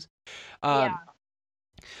those things. Yeah.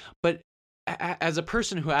 But as a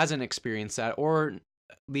person who hasn't experienced that, or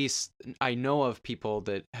at least I know of people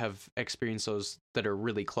that have experienced those that are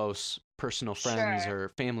really close personal friends Sure. or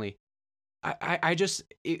family, I just,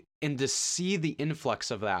 and to see the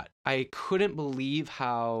influx of that, I couldn't believe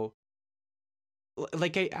how,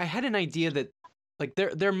 like, I had an idea that, like,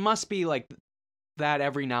 there must be, like, that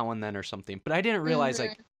every now and then or something, but I didn't realize,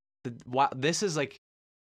 like, wow, this is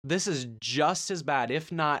just as bad,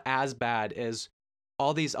 if not as bad, as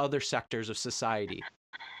all these other sectors of society.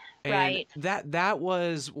 And Right. that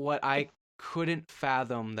was what I couldn't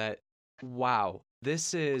fathom, that, wow,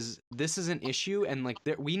 this is an issue, and like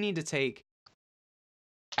we need to take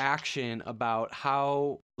action about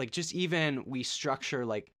how, like, just even we structure,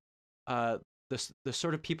 like, the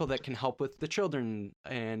sort of people that can help with the children,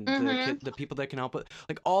 and the people that can help with,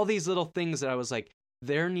 like, all these little things that I was like,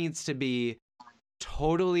 there needs to be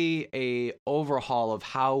totally a overhaul of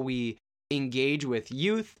how we engage with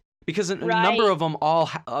youth, because a number of them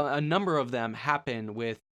a number of them happen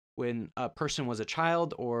with when a person was a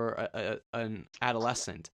child or an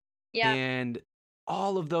adolescent. Yeah. And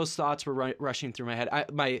all of those thoughts were rushing through my head.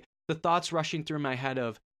 The thoughts rushing through my head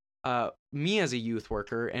of me as a youth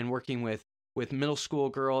worker and working with middle school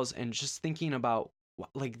girls, and just thinking about,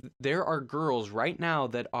 like, there are girls right now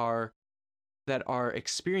that are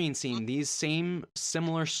experiencing these same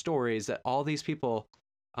similar stories that all these people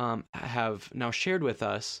have now shared with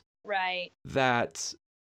us. Right. That,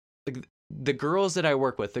 like, the girls that I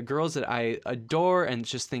work with, the girls that I adore and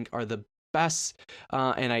just think are the best,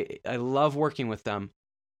 and I love working with them,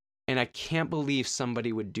 and I can't believe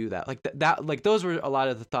somebody would do that. Like that, like, those were a lot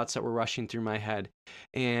of the thoughts that were rushing through my head.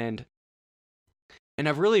 And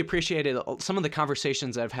I've really appreciated some of the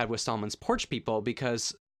conversations I've had with Solomon's Porch people,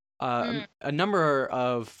 because a number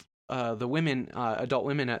of the women, adult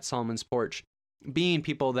women at Solomon's Porch, being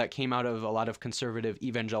people that came out of a lot of conservative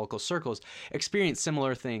evangelical circles, experienced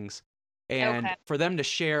similar things. And for them to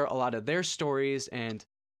share a lot of their stories, and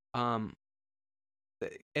then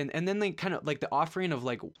they kind of, like, the offering of,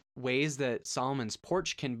 like, ways that Solomon's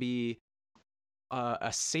Porch can be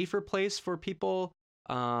a safer place for people,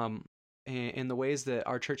 and the ways that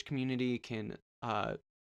our church community can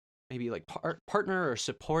maybe, like, partner or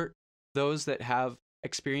support those that have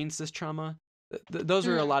experienced this trauma. Those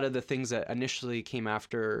are a lot of the things that initially came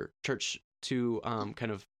after Church 2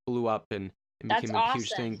 kind of blew up and became a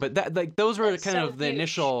huge thing. But that, like, those were kind of the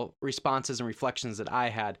initial responses and reflections that I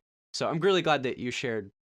had. So I'm really glad that you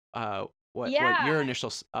shared what your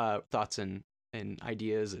initial thoughts and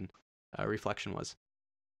ideas and reflection was.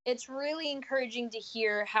 It's really encouraging to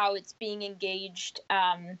hear how it's being engaged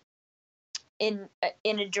in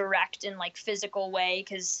a direct and, like, physical way,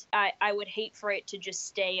 because I would hate for it to just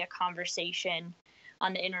stay a conversation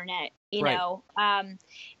on the internet, you know. And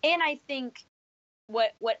I think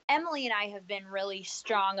what Emily and I have been really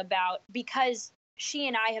strong about, because she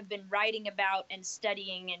and I have been writing about and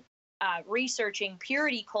studying and researching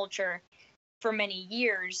purity culture for many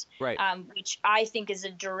years, which I think is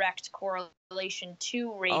a direct correlation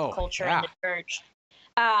to rape culture in the church.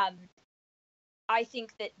 I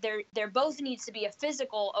think that there both needs to be a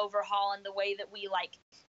physical overhaul in the way that we, like,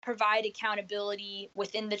 provide accountability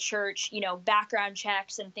within the church, you know, background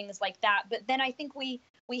checks and things like that. But then I think we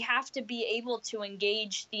have to be able to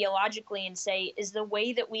engage theologically and say, is the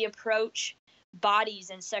way that we approach bodies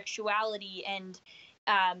and sexuality and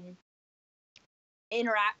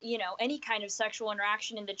any kind of sexual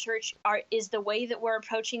interaction in the church is the way that we're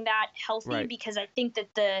approaching that healthy? Right. Because I think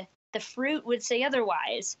that the fruit would say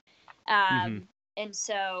otherwise. And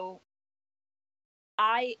so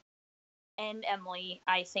I and Emily,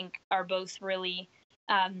 I think, are both really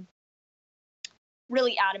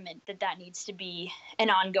really adamant that needs to be an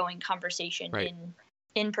ongoing conversation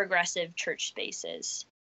in progressive church spaces.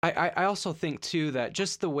 I also think too that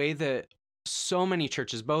just the way that so many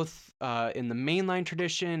churches, both in the mainline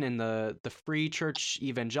tradition and the free church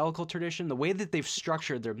evangelical tradition, the way that they've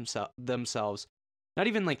structured themselves, not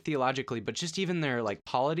even like theologically, but just even their like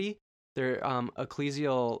polity, their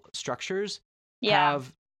ecclesial structures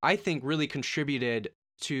have, I think, really contributed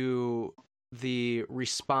to the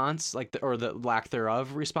response, like or the lack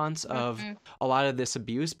thereof response of a lot of this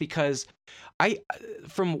abuse, because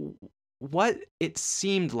from what it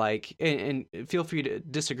seemed like, and feel free to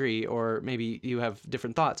disagree or maybe you have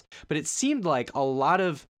different thoughts, but it seemed like a lot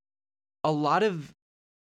of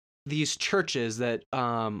these churches that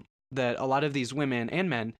a lot of these women and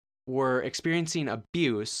men were experiencing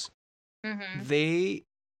abuse, they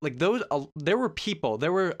like those there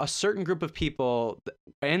were a certain group of people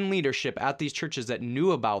and leadership at these churches that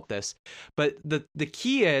knew about this, but the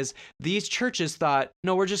key is these churches thought,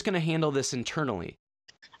 no, we're just going to handle this internally.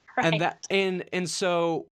 Right. And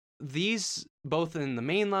so these, both in the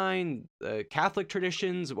mainline, Catholic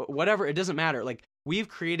traditions, whatever, it doesn't matter. Like, we've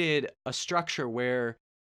created a structure where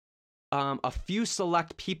a few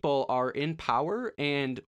select people are in power,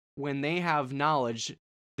 and when they have knowledge,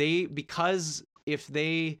 because if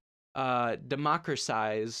they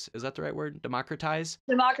democratize, is that the right word? Democratize,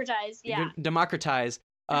 yeah. Democratize.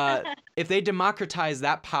 If they democratize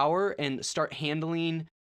that power and start handling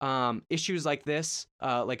issues like this,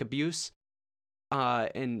 like abuse,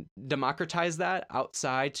 and democratize that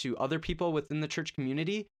outside to other people within the church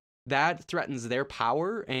community, that threatens their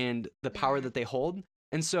power and the power that they hold.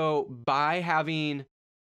 And so by having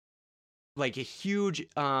like a huge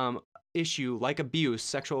issue like abuse,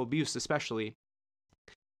 sexual abuse especially,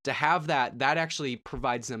 to have that actually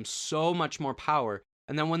provides them so much more power.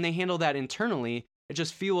 And then when they handle that internally, it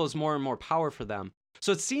just fuels more and more power for them.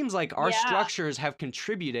 So it seems like our structures have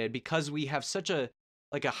contributed, because we have such a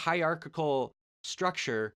hierarchical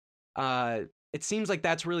structure. It seems like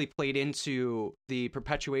that's really played into the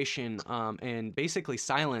perpetuation and basically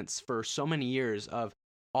silence for so many years of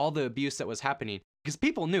all the abuse that was happening. Because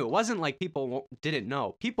people knew. It wasn't like people didn't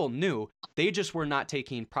know. People knew. They just were not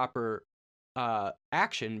taking proper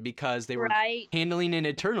action because they were handling it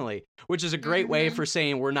internally, which is a great way for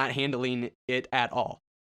saying we're not handling it at all.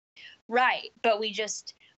 Right. But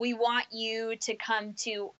we want you to come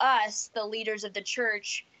to us, the leaders of the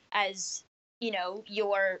church, as,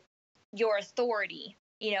 your authority.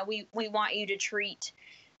 We want you to treat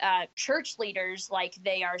church leaders like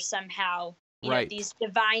they are somehow, these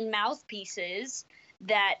divine mouthpieces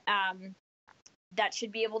that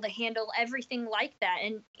should be able to handle everything like that.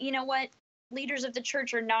 And you know what? Leaders of the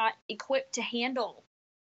church are not equipped to handle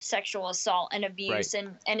sexual assault and abuse.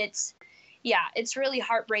 And it's really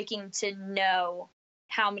heartbreaking to know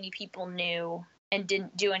how many people knew and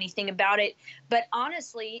didn't do anything about it. But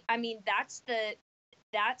honestly, I mean, that's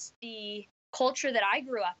the culture that I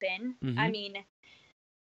grew up in. I mean,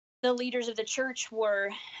 the leaders of the church were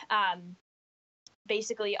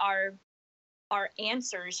basically our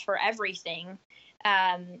answers for everything.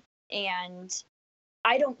 And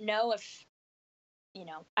I don't know if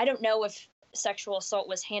sexual assault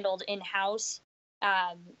was handled in-house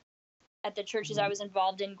at the churches I was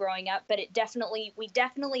involved in growing up, but we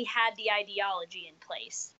definitely had the ideology in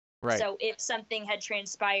place. Right. So if something had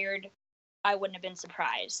transpired, I wouldn't have been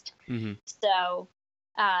surprised. So,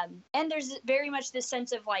 and there's very much this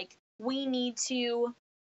sense of like, we need to,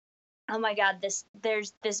 oh my God,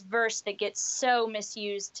 there's this verse that gets so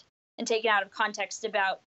misused and taken out of context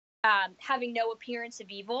about having no appearance of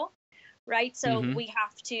evil, right? So we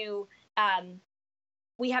have to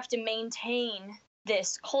maintain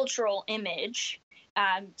this cultural image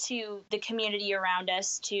to the community around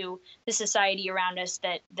us, to the society around us,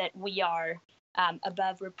 that we are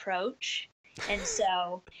above reproach. And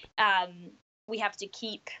so we have to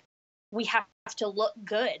look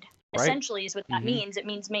good, essentially, is what that means. It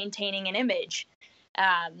means maintaining an image.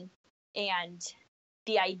 And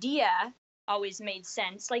the idea always made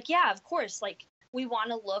sense. Like, yeah, of course, like we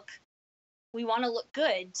want to look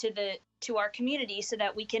good to our community so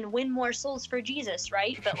that we can win more souls for Jesus,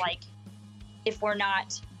 right? But like, if we're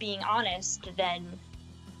not being honest, then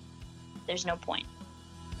there's no point.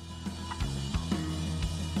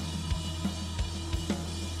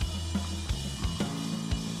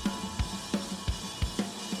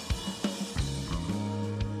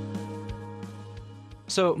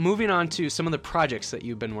 So moving on to some of the projects that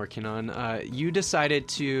you've been working on, you decided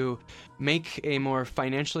to make a more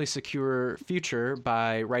financially secure future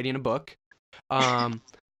by writing a book.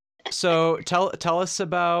 So tell us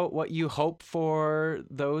about what you hope for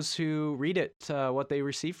those who read it, what they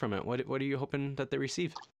receive from it. What are you hoping that they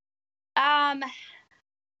receive?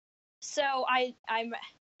 So I'm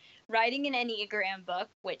writing an Enneagram book,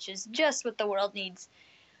 which is just what the world needs.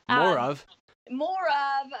 More of.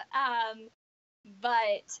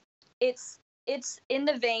 But it's in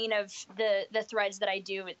the vein of the threads that I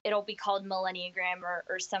do. It'll be called Millenniagram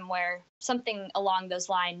or something along those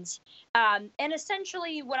lines. And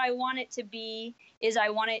essentially what I want it to be is I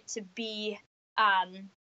want it to be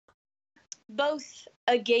both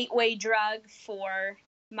a gateway drug for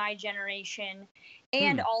my generation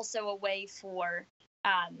and also a way for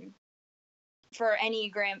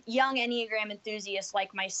young Enneagram enthusiasts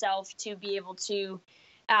like myself to be able to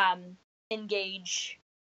engage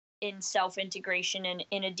in self-integration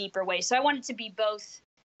in a deeper way. So I want it to be both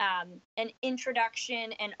an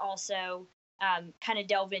introduction and also kind of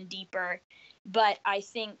delve in deeper. But I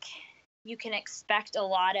think you can expect a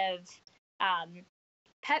lot of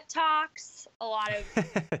pep talks, a lot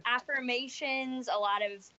of affirmations, a lot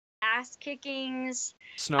of ass kickings.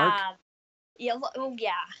 Snark? Yeah.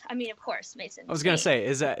 I mean, of course, Mason. I was going to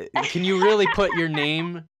say, can you really put your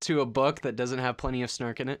name to a book that doesn't have plenty of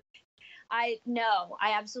snark in it? No,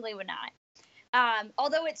 I absolutely would not.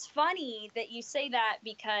 Although it's funny that you say that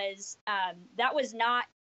because that was not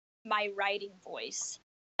my writing voice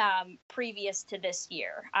previous to this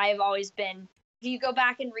year. I've always been, if you go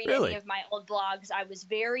back and read any of my old blogs, I was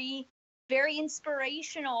very, very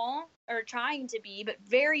inspirational, or trying to be, but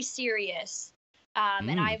very serious.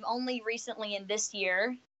 And I've only recently in this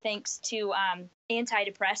year, thanks to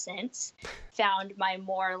antidepressants, found my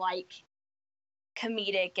more like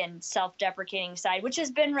comedic and self-deprecating side, which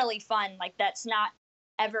has been really fun. Like that's not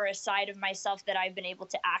ever a side of myself that I've been able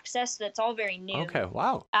to access. So that's all very new. Okay,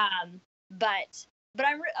 wow. But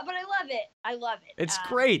I love it. I love it. It's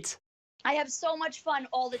great. I have so much fun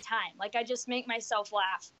all the time. Like I just make myself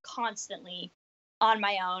laugh constantly on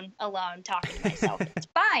my own, alone, talking to myself. It's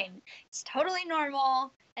fine. It's totally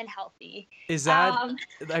normal and healthy. Is that,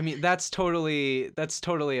 I mean, that's totally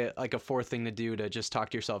like a 4 thing to do, to just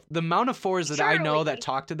talk to yourself. The amount of 4s that I know that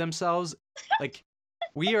talk to themselves, like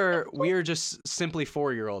we are just simply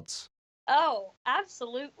 4-year-olds. Oh,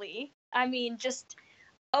 absolutely. I mean, just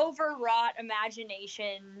overwrought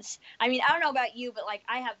imaginations. I mean, I don't know about you, but like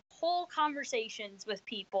I have whole conversations with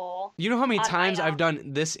people. You know how many times I've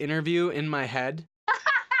done this interview in my head?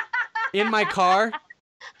 In my car?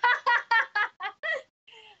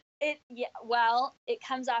 It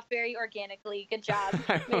comes off very organically. Good job,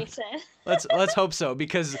 Mason. Let's hope so,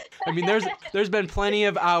 because I mean there's been plenty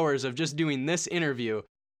of hours of just doing this interview.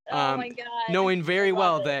 Oh my God. Knowing very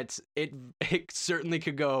well that it certainly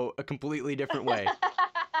could go a completely different way.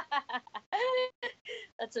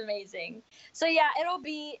 That's amazing. So yeah, it'll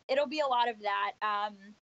be a lot of that.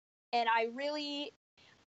 And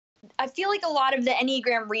I feel like a lot of the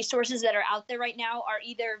Enneagram resources that are out there right now are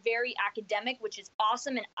either very academic, which is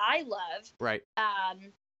awesome and I love. Right.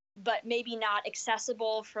 But maybe not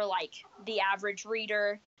accessible for like the average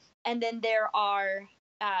reader. And then there are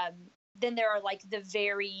like the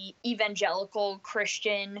very evangelical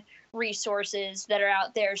Christian resources that are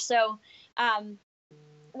out there. So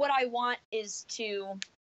what I want is to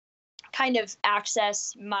kind of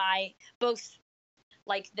access my both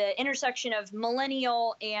like the intersection of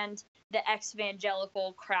millennial and the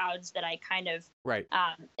ex-evangelical crowds that I kind of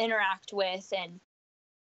interact with. And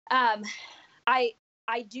I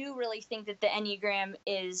do really think that the Enneagram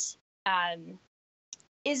is a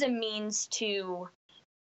means to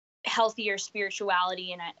healthier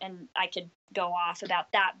spirituality, and I could go off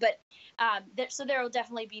about that, but so there will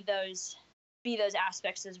definitely be those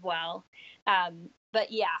aspects as well.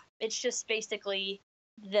 But yeah, it's just basically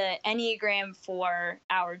the Enneagram for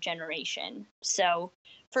our generation. So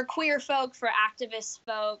for queer folk, for activist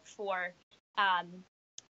folk, for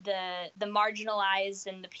the marginalized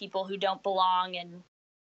and the people who don't belong, and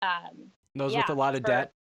those with a lot of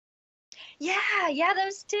debt. Yeah,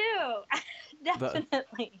 those too.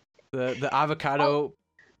 Definitely. The avocado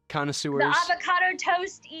connoisseurs. The avocado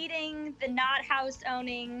toast eating, the not house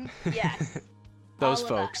owning. Yes. Those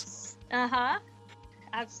folks.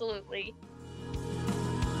 Absolutely.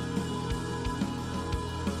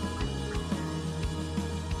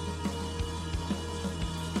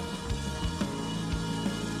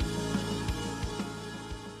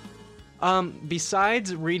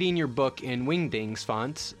 Besides reading your book in Wingdings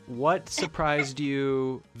font, what surprised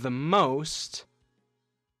you the most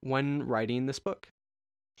when writing this book?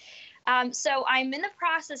 So I'm in the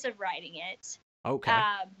process of writing it. Okay.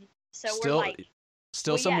 So still, we're like,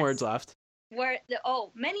 still some yes, words left.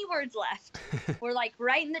 Many words left. We're like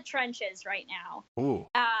right in the trenches right now. Ooh.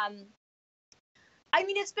 I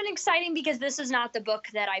mean, it's been exciting because this is not the book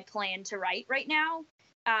that I plan to write right now.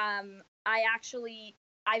 I've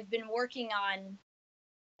been working on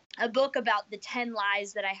a book about the 10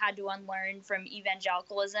 lies that I had to unlearn from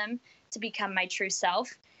evangelicalism to become my true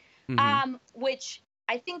self, which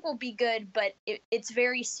I think will be good, but it's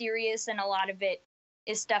very serious, and a lot of it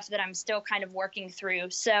is stuff that I'm still kind of working through.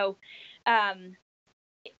 So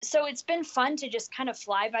it's been fun to just kind of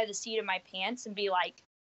fly by the seat of my pants and be like,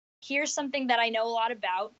 here's something that I know a lot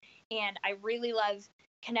about, and I really love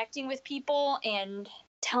connecting with people and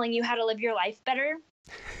telling you how to live your life better.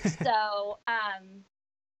 So,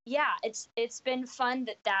 yeah, it's been fun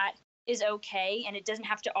that is okay, and it doesn't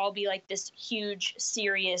have to all be like this huge,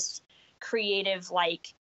 serious, creative,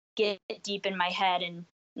 like get deep in my head and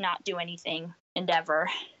not do anything endeavor.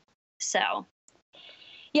 So,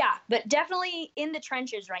 yeah, but definitely in the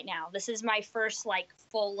trenches right now. This is my first like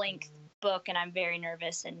full-length book, and I'm very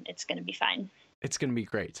nervous, and it's going to be fine. It's going to be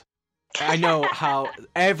great. I know how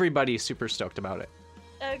everybody's super stoked about it.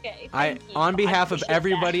 Okay. On behalf of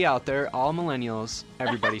everybody out there, all millennials,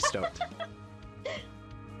 everybody's stoked.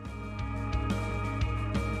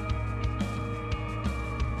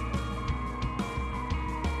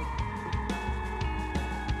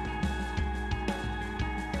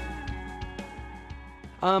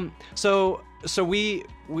 So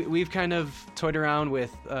we've kind of toyed around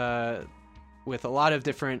with a lot of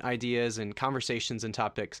different ideas and conversations and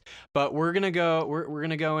topics, but we're gonna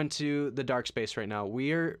go into the dark space right now.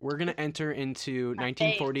 We're gonna enter into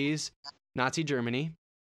 1940s Nazi Germany.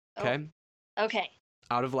 Okay. Oh, okay.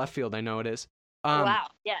 Out of left field, I know it is. Wow.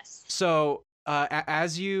 Yes. So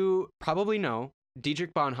as you probably know,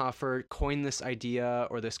 Dietrich Bonhoeffer coined this idea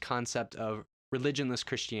or this concept of religionless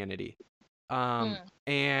Christianity.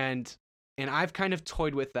 And I've kind of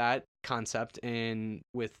toyed with that concept and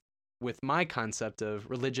with my concept of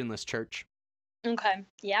religionless church. Okay.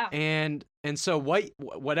 Yeah. And so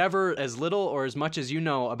whatever, as little or as much as you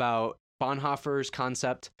know about Bonhoeffer's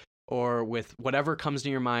concept, or with whatever comes to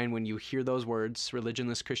your mind when you hear those words,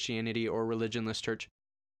 religionless Christianity or religionless church,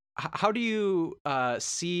 how do you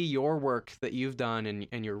see your work that you've done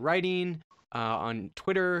and your writing on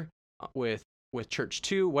Twitter with Church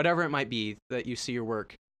 2, whatever it might be that you see your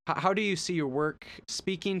work? How do you see your work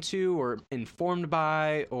speaking to or informed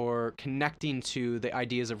by or connecting to the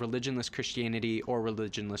ideas of religionless Christianity or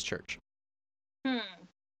religionless church?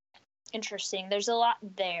 Interesting. There's a lot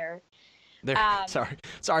there.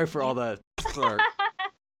 Sorry for all the.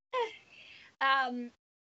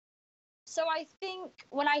 So I think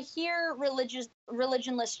when I hear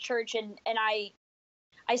religionless church, and I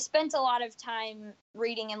spent a lot of time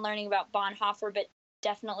reading and learning about Bonhoeffer, but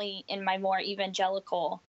definitely in my more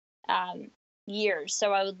evangelical years.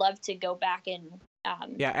 So I would love to go back and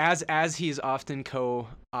as he's often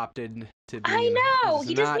co-opted to be. I know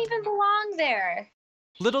he doesn't even belong there.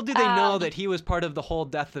 Little do they know that he was part of the whole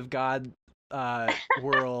Death of God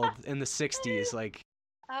world in the 60s.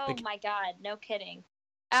 My God, no kidding.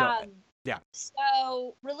 So, yeah.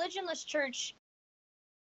 So religionless church.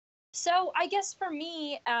 So I guess for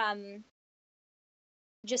me,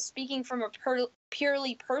 just speaking from a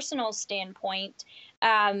purely personal standpoint,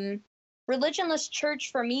 religionless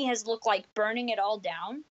church for me has looked like burning it all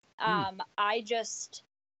down.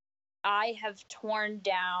 I have torn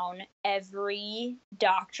down every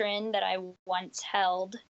doctrine that I once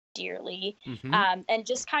held dearly, and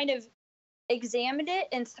just kind of examined it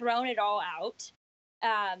and thrown it all out,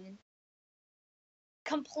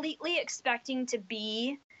 completely expecting to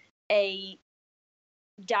be a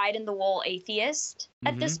dyed-in-the-wool atheist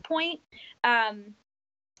at this point. And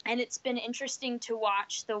it's been interesting to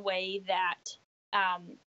watch the way that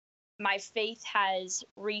my faith has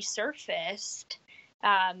resurfaced,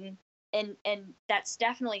 and that's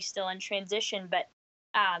definitely still in transition, but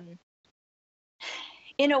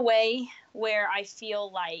in a way where I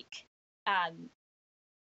feel like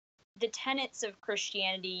the tenets of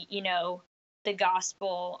Christianity, the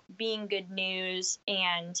gospel being good news,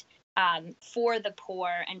 and for the poor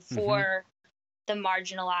and for the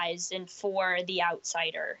marginalized and for the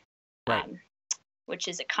outsider, right. Which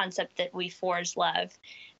is a concept that we fours love.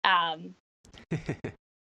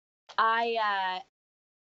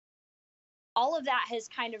 All of that has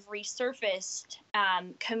kind of resurfaced,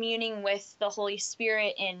 communing with the Holy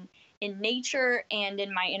Spirit in nature and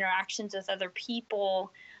in my interactions with other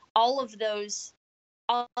people. All of those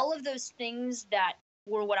things that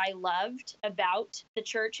or what I loved about the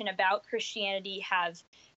church and about Christianity have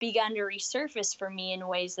begun to resurface for me in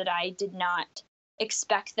ways that I did not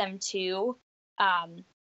expect them to. What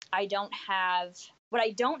I don't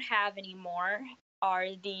have anymore are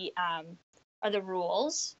the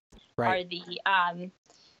rules, Right. are the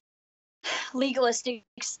legalistic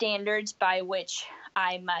standards by which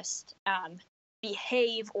I must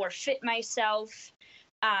behave or fit myself.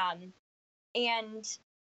 And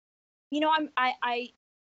I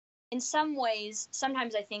in some ways,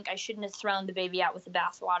 sometimes I think I shouldn't have thrown the baby out with the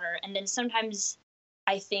bathwater, and then sometimes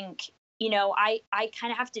I think, I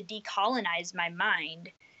kind of have to decolonize my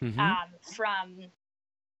mind Mm-hmm. from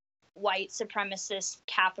white supremacist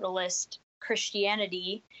capitalist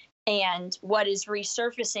Christianity, and what is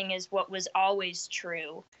resurfacing is what was always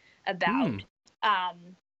true about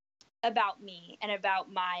me and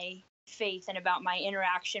about my faith and about my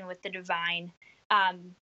interaction with the divine.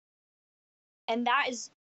 And that is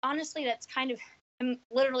honestly, that's kind of, I'm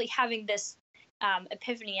literally having this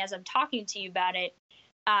epiphany as I'm talking to you about it.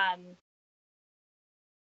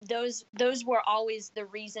 Those were always the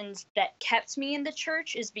reasons that kept me in the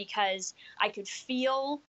church, is because I could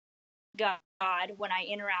feel God when I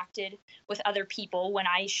interacted with other people, when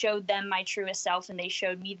I showed them my truest self and they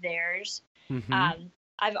showed me theirs. Mm-hmm.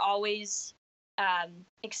 I've always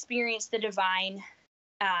experienced the divine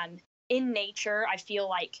in nature. I feel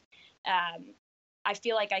like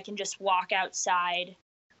I can just walk outside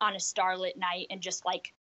on a starlit night and just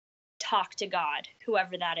like talk to God,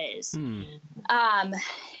 whoever that is.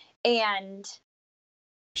 And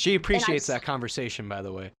She appreciates that conversation, by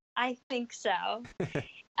the way. I think so.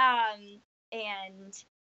 And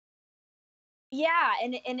yeah,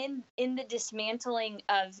 and in the dismantling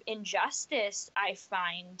of injustice, I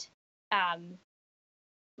find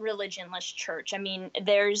religionless church. I mean,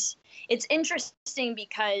 it's interesting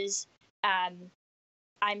because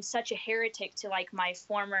I'm such a heretic to like my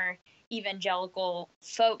former evangelical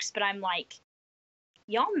folks, but I'm like,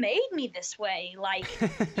 y'all made me this way. Like,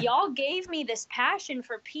 y'all gave me this passion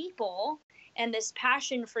for people and this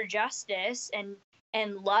passion for justice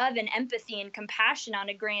and love and empathy and compassion on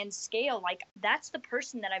a grand scale. Like, that's the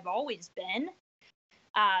person that I've always been.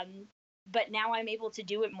 But now I'm able to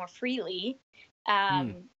do it more freely.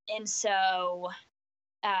 And so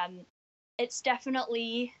it's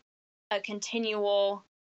definitely a continual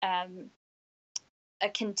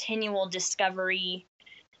discovery,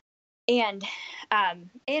 and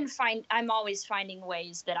I'm always finding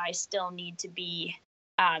ways that I still need to be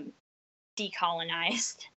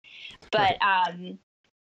decolonized. But right.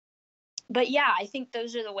 But yeah, I think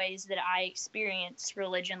those are the ways that I experience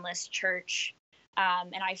religionless church,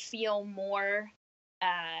 and I feel more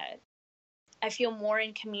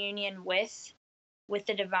in communion with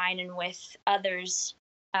the divine and with others.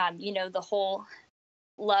 The whole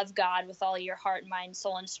love God with all your heart, mind,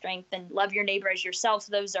 soul, and strength, and love your neighbor as yourself.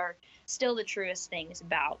 Those are still the truest things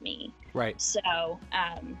about me. Right. So,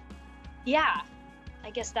 yeah, I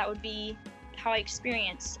guess that would be how I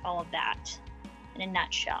experience all of that in a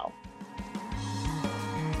nutshell.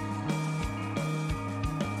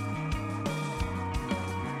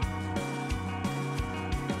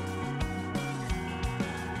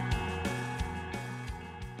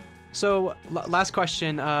 So, last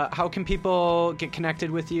question. How can people get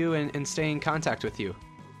connected with you and stay in contact with you?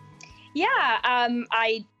 Yeah,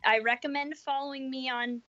 I recommend following me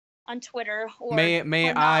on Twitter. Or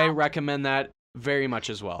I recommend that very much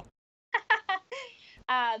as well.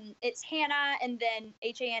 It's Hannah, and then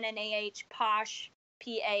Hannah, Paasch,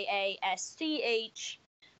 Paasch,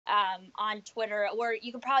 on Twitter, or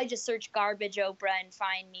you can probably just search Garbage Oprah and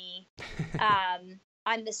find me.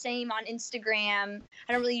 I'm the same on Instagram.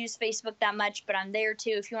 I don't really use Facebook that much, but I'm there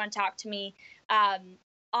too if you want to talk to me.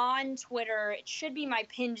 On Twitter, it should be my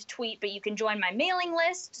pinned tweet, but you can join my mailing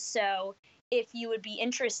list. So if you would be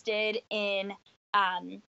interested in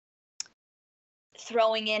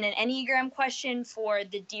throwing in an Enneagram question for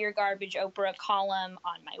the Dear Garbage Oprah column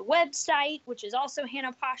on my website, which is also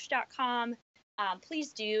hannahpaasch.com,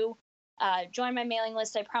 please do join my mailing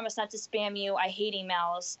list. I promise not to spam you. I hate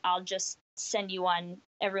emails. I'll just send you one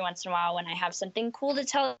every once in a while when I have something cool to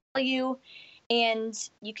tell you. And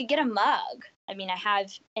you could get a mug. I mean, I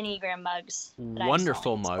have Enneagram mugs.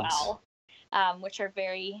 Wonderful mugs. Well, which are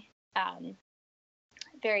very,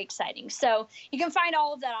 very exciting. So you can find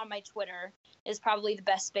all of that on my Twitter is probably the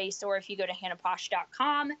best space, or if you go to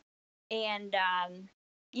hannahpaasch.com. And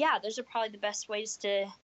yeah, those are probably the best ways to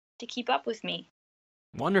keep up with me.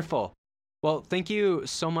 Wonderful. Well, thank you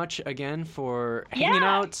so much again for hanging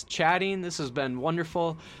out, chatting. This has been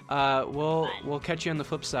wonderful. We'll catch you on the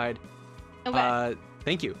flip side. Okay.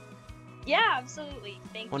 Thank you. Yeah, absolutely.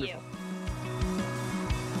 Thank Wonderful. you.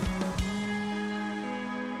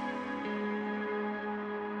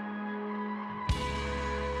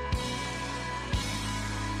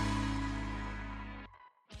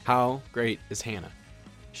 How great is Hannah?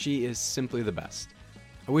 She is simply the best.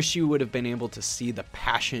 I wish you would have been able to see the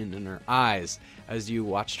passion in her eyes as you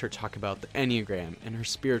watched her talk about the Enneagram and her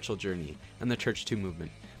spiritual journey and the Church 2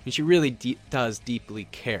 movement. I mean, she really does deeply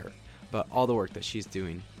care about all the work that she's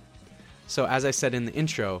doing. So as I said in the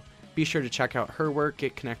intro, be sure to check out her work,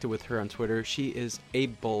 get connected with her on Twitter. She is a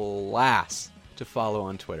blast to follow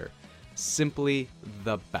on Twitter. Simply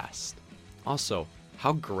the best. Also,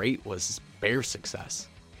 how great was Bear Success?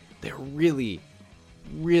 They're really,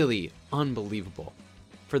 really unbelievable.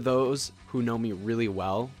 For those who know me really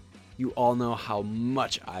well, you all know how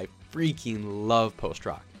much I freaking love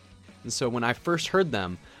post-rock. And so when I first heard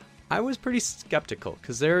them, I was pretty skeptical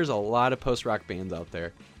because there's a lot of post-rock bands out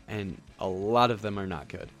there and a lot of them are not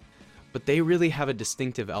good. But they really have a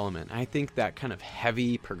distinctive element. I think that kind of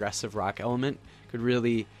heavy progressive rock element could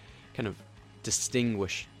really kind of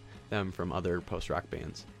distinguish them from other post-rock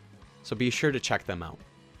bands. So be sure to check them out.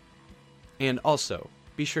 And also,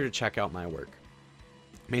 be sure to check out my work.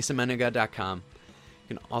 MasaMenega.com.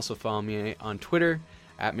 You can also follow me on Twitter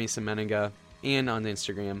at MasaMenega and on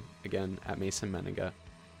Instagram, again, at MasaMenega.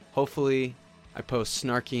 Hopefully, I post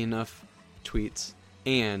snarky enough tweets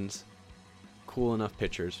and cool enough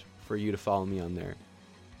pictures for you to follow me on there.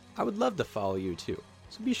 I would love to follow you too,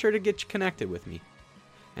 so be sure to get connected with me.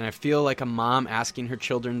 And I feel like a mom asking her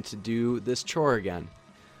children to do this chore again,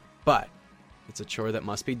 but it's a chore that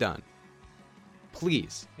must be done.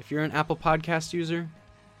 Please, if you're an Apple Podcast user,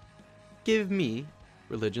 give me,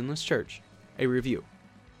 Religionless Church, a review.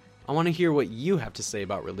 I want to hear what you have to say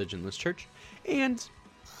about Religionless Church, and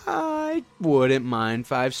I wouldn't mind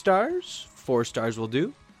 5 stars. 4 stars will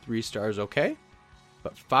do. 3 stars okay.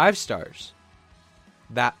 But 5 stars,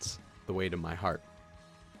 that's the way to my heart.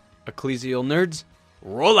 Ecclesial nerds,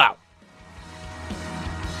 roll out!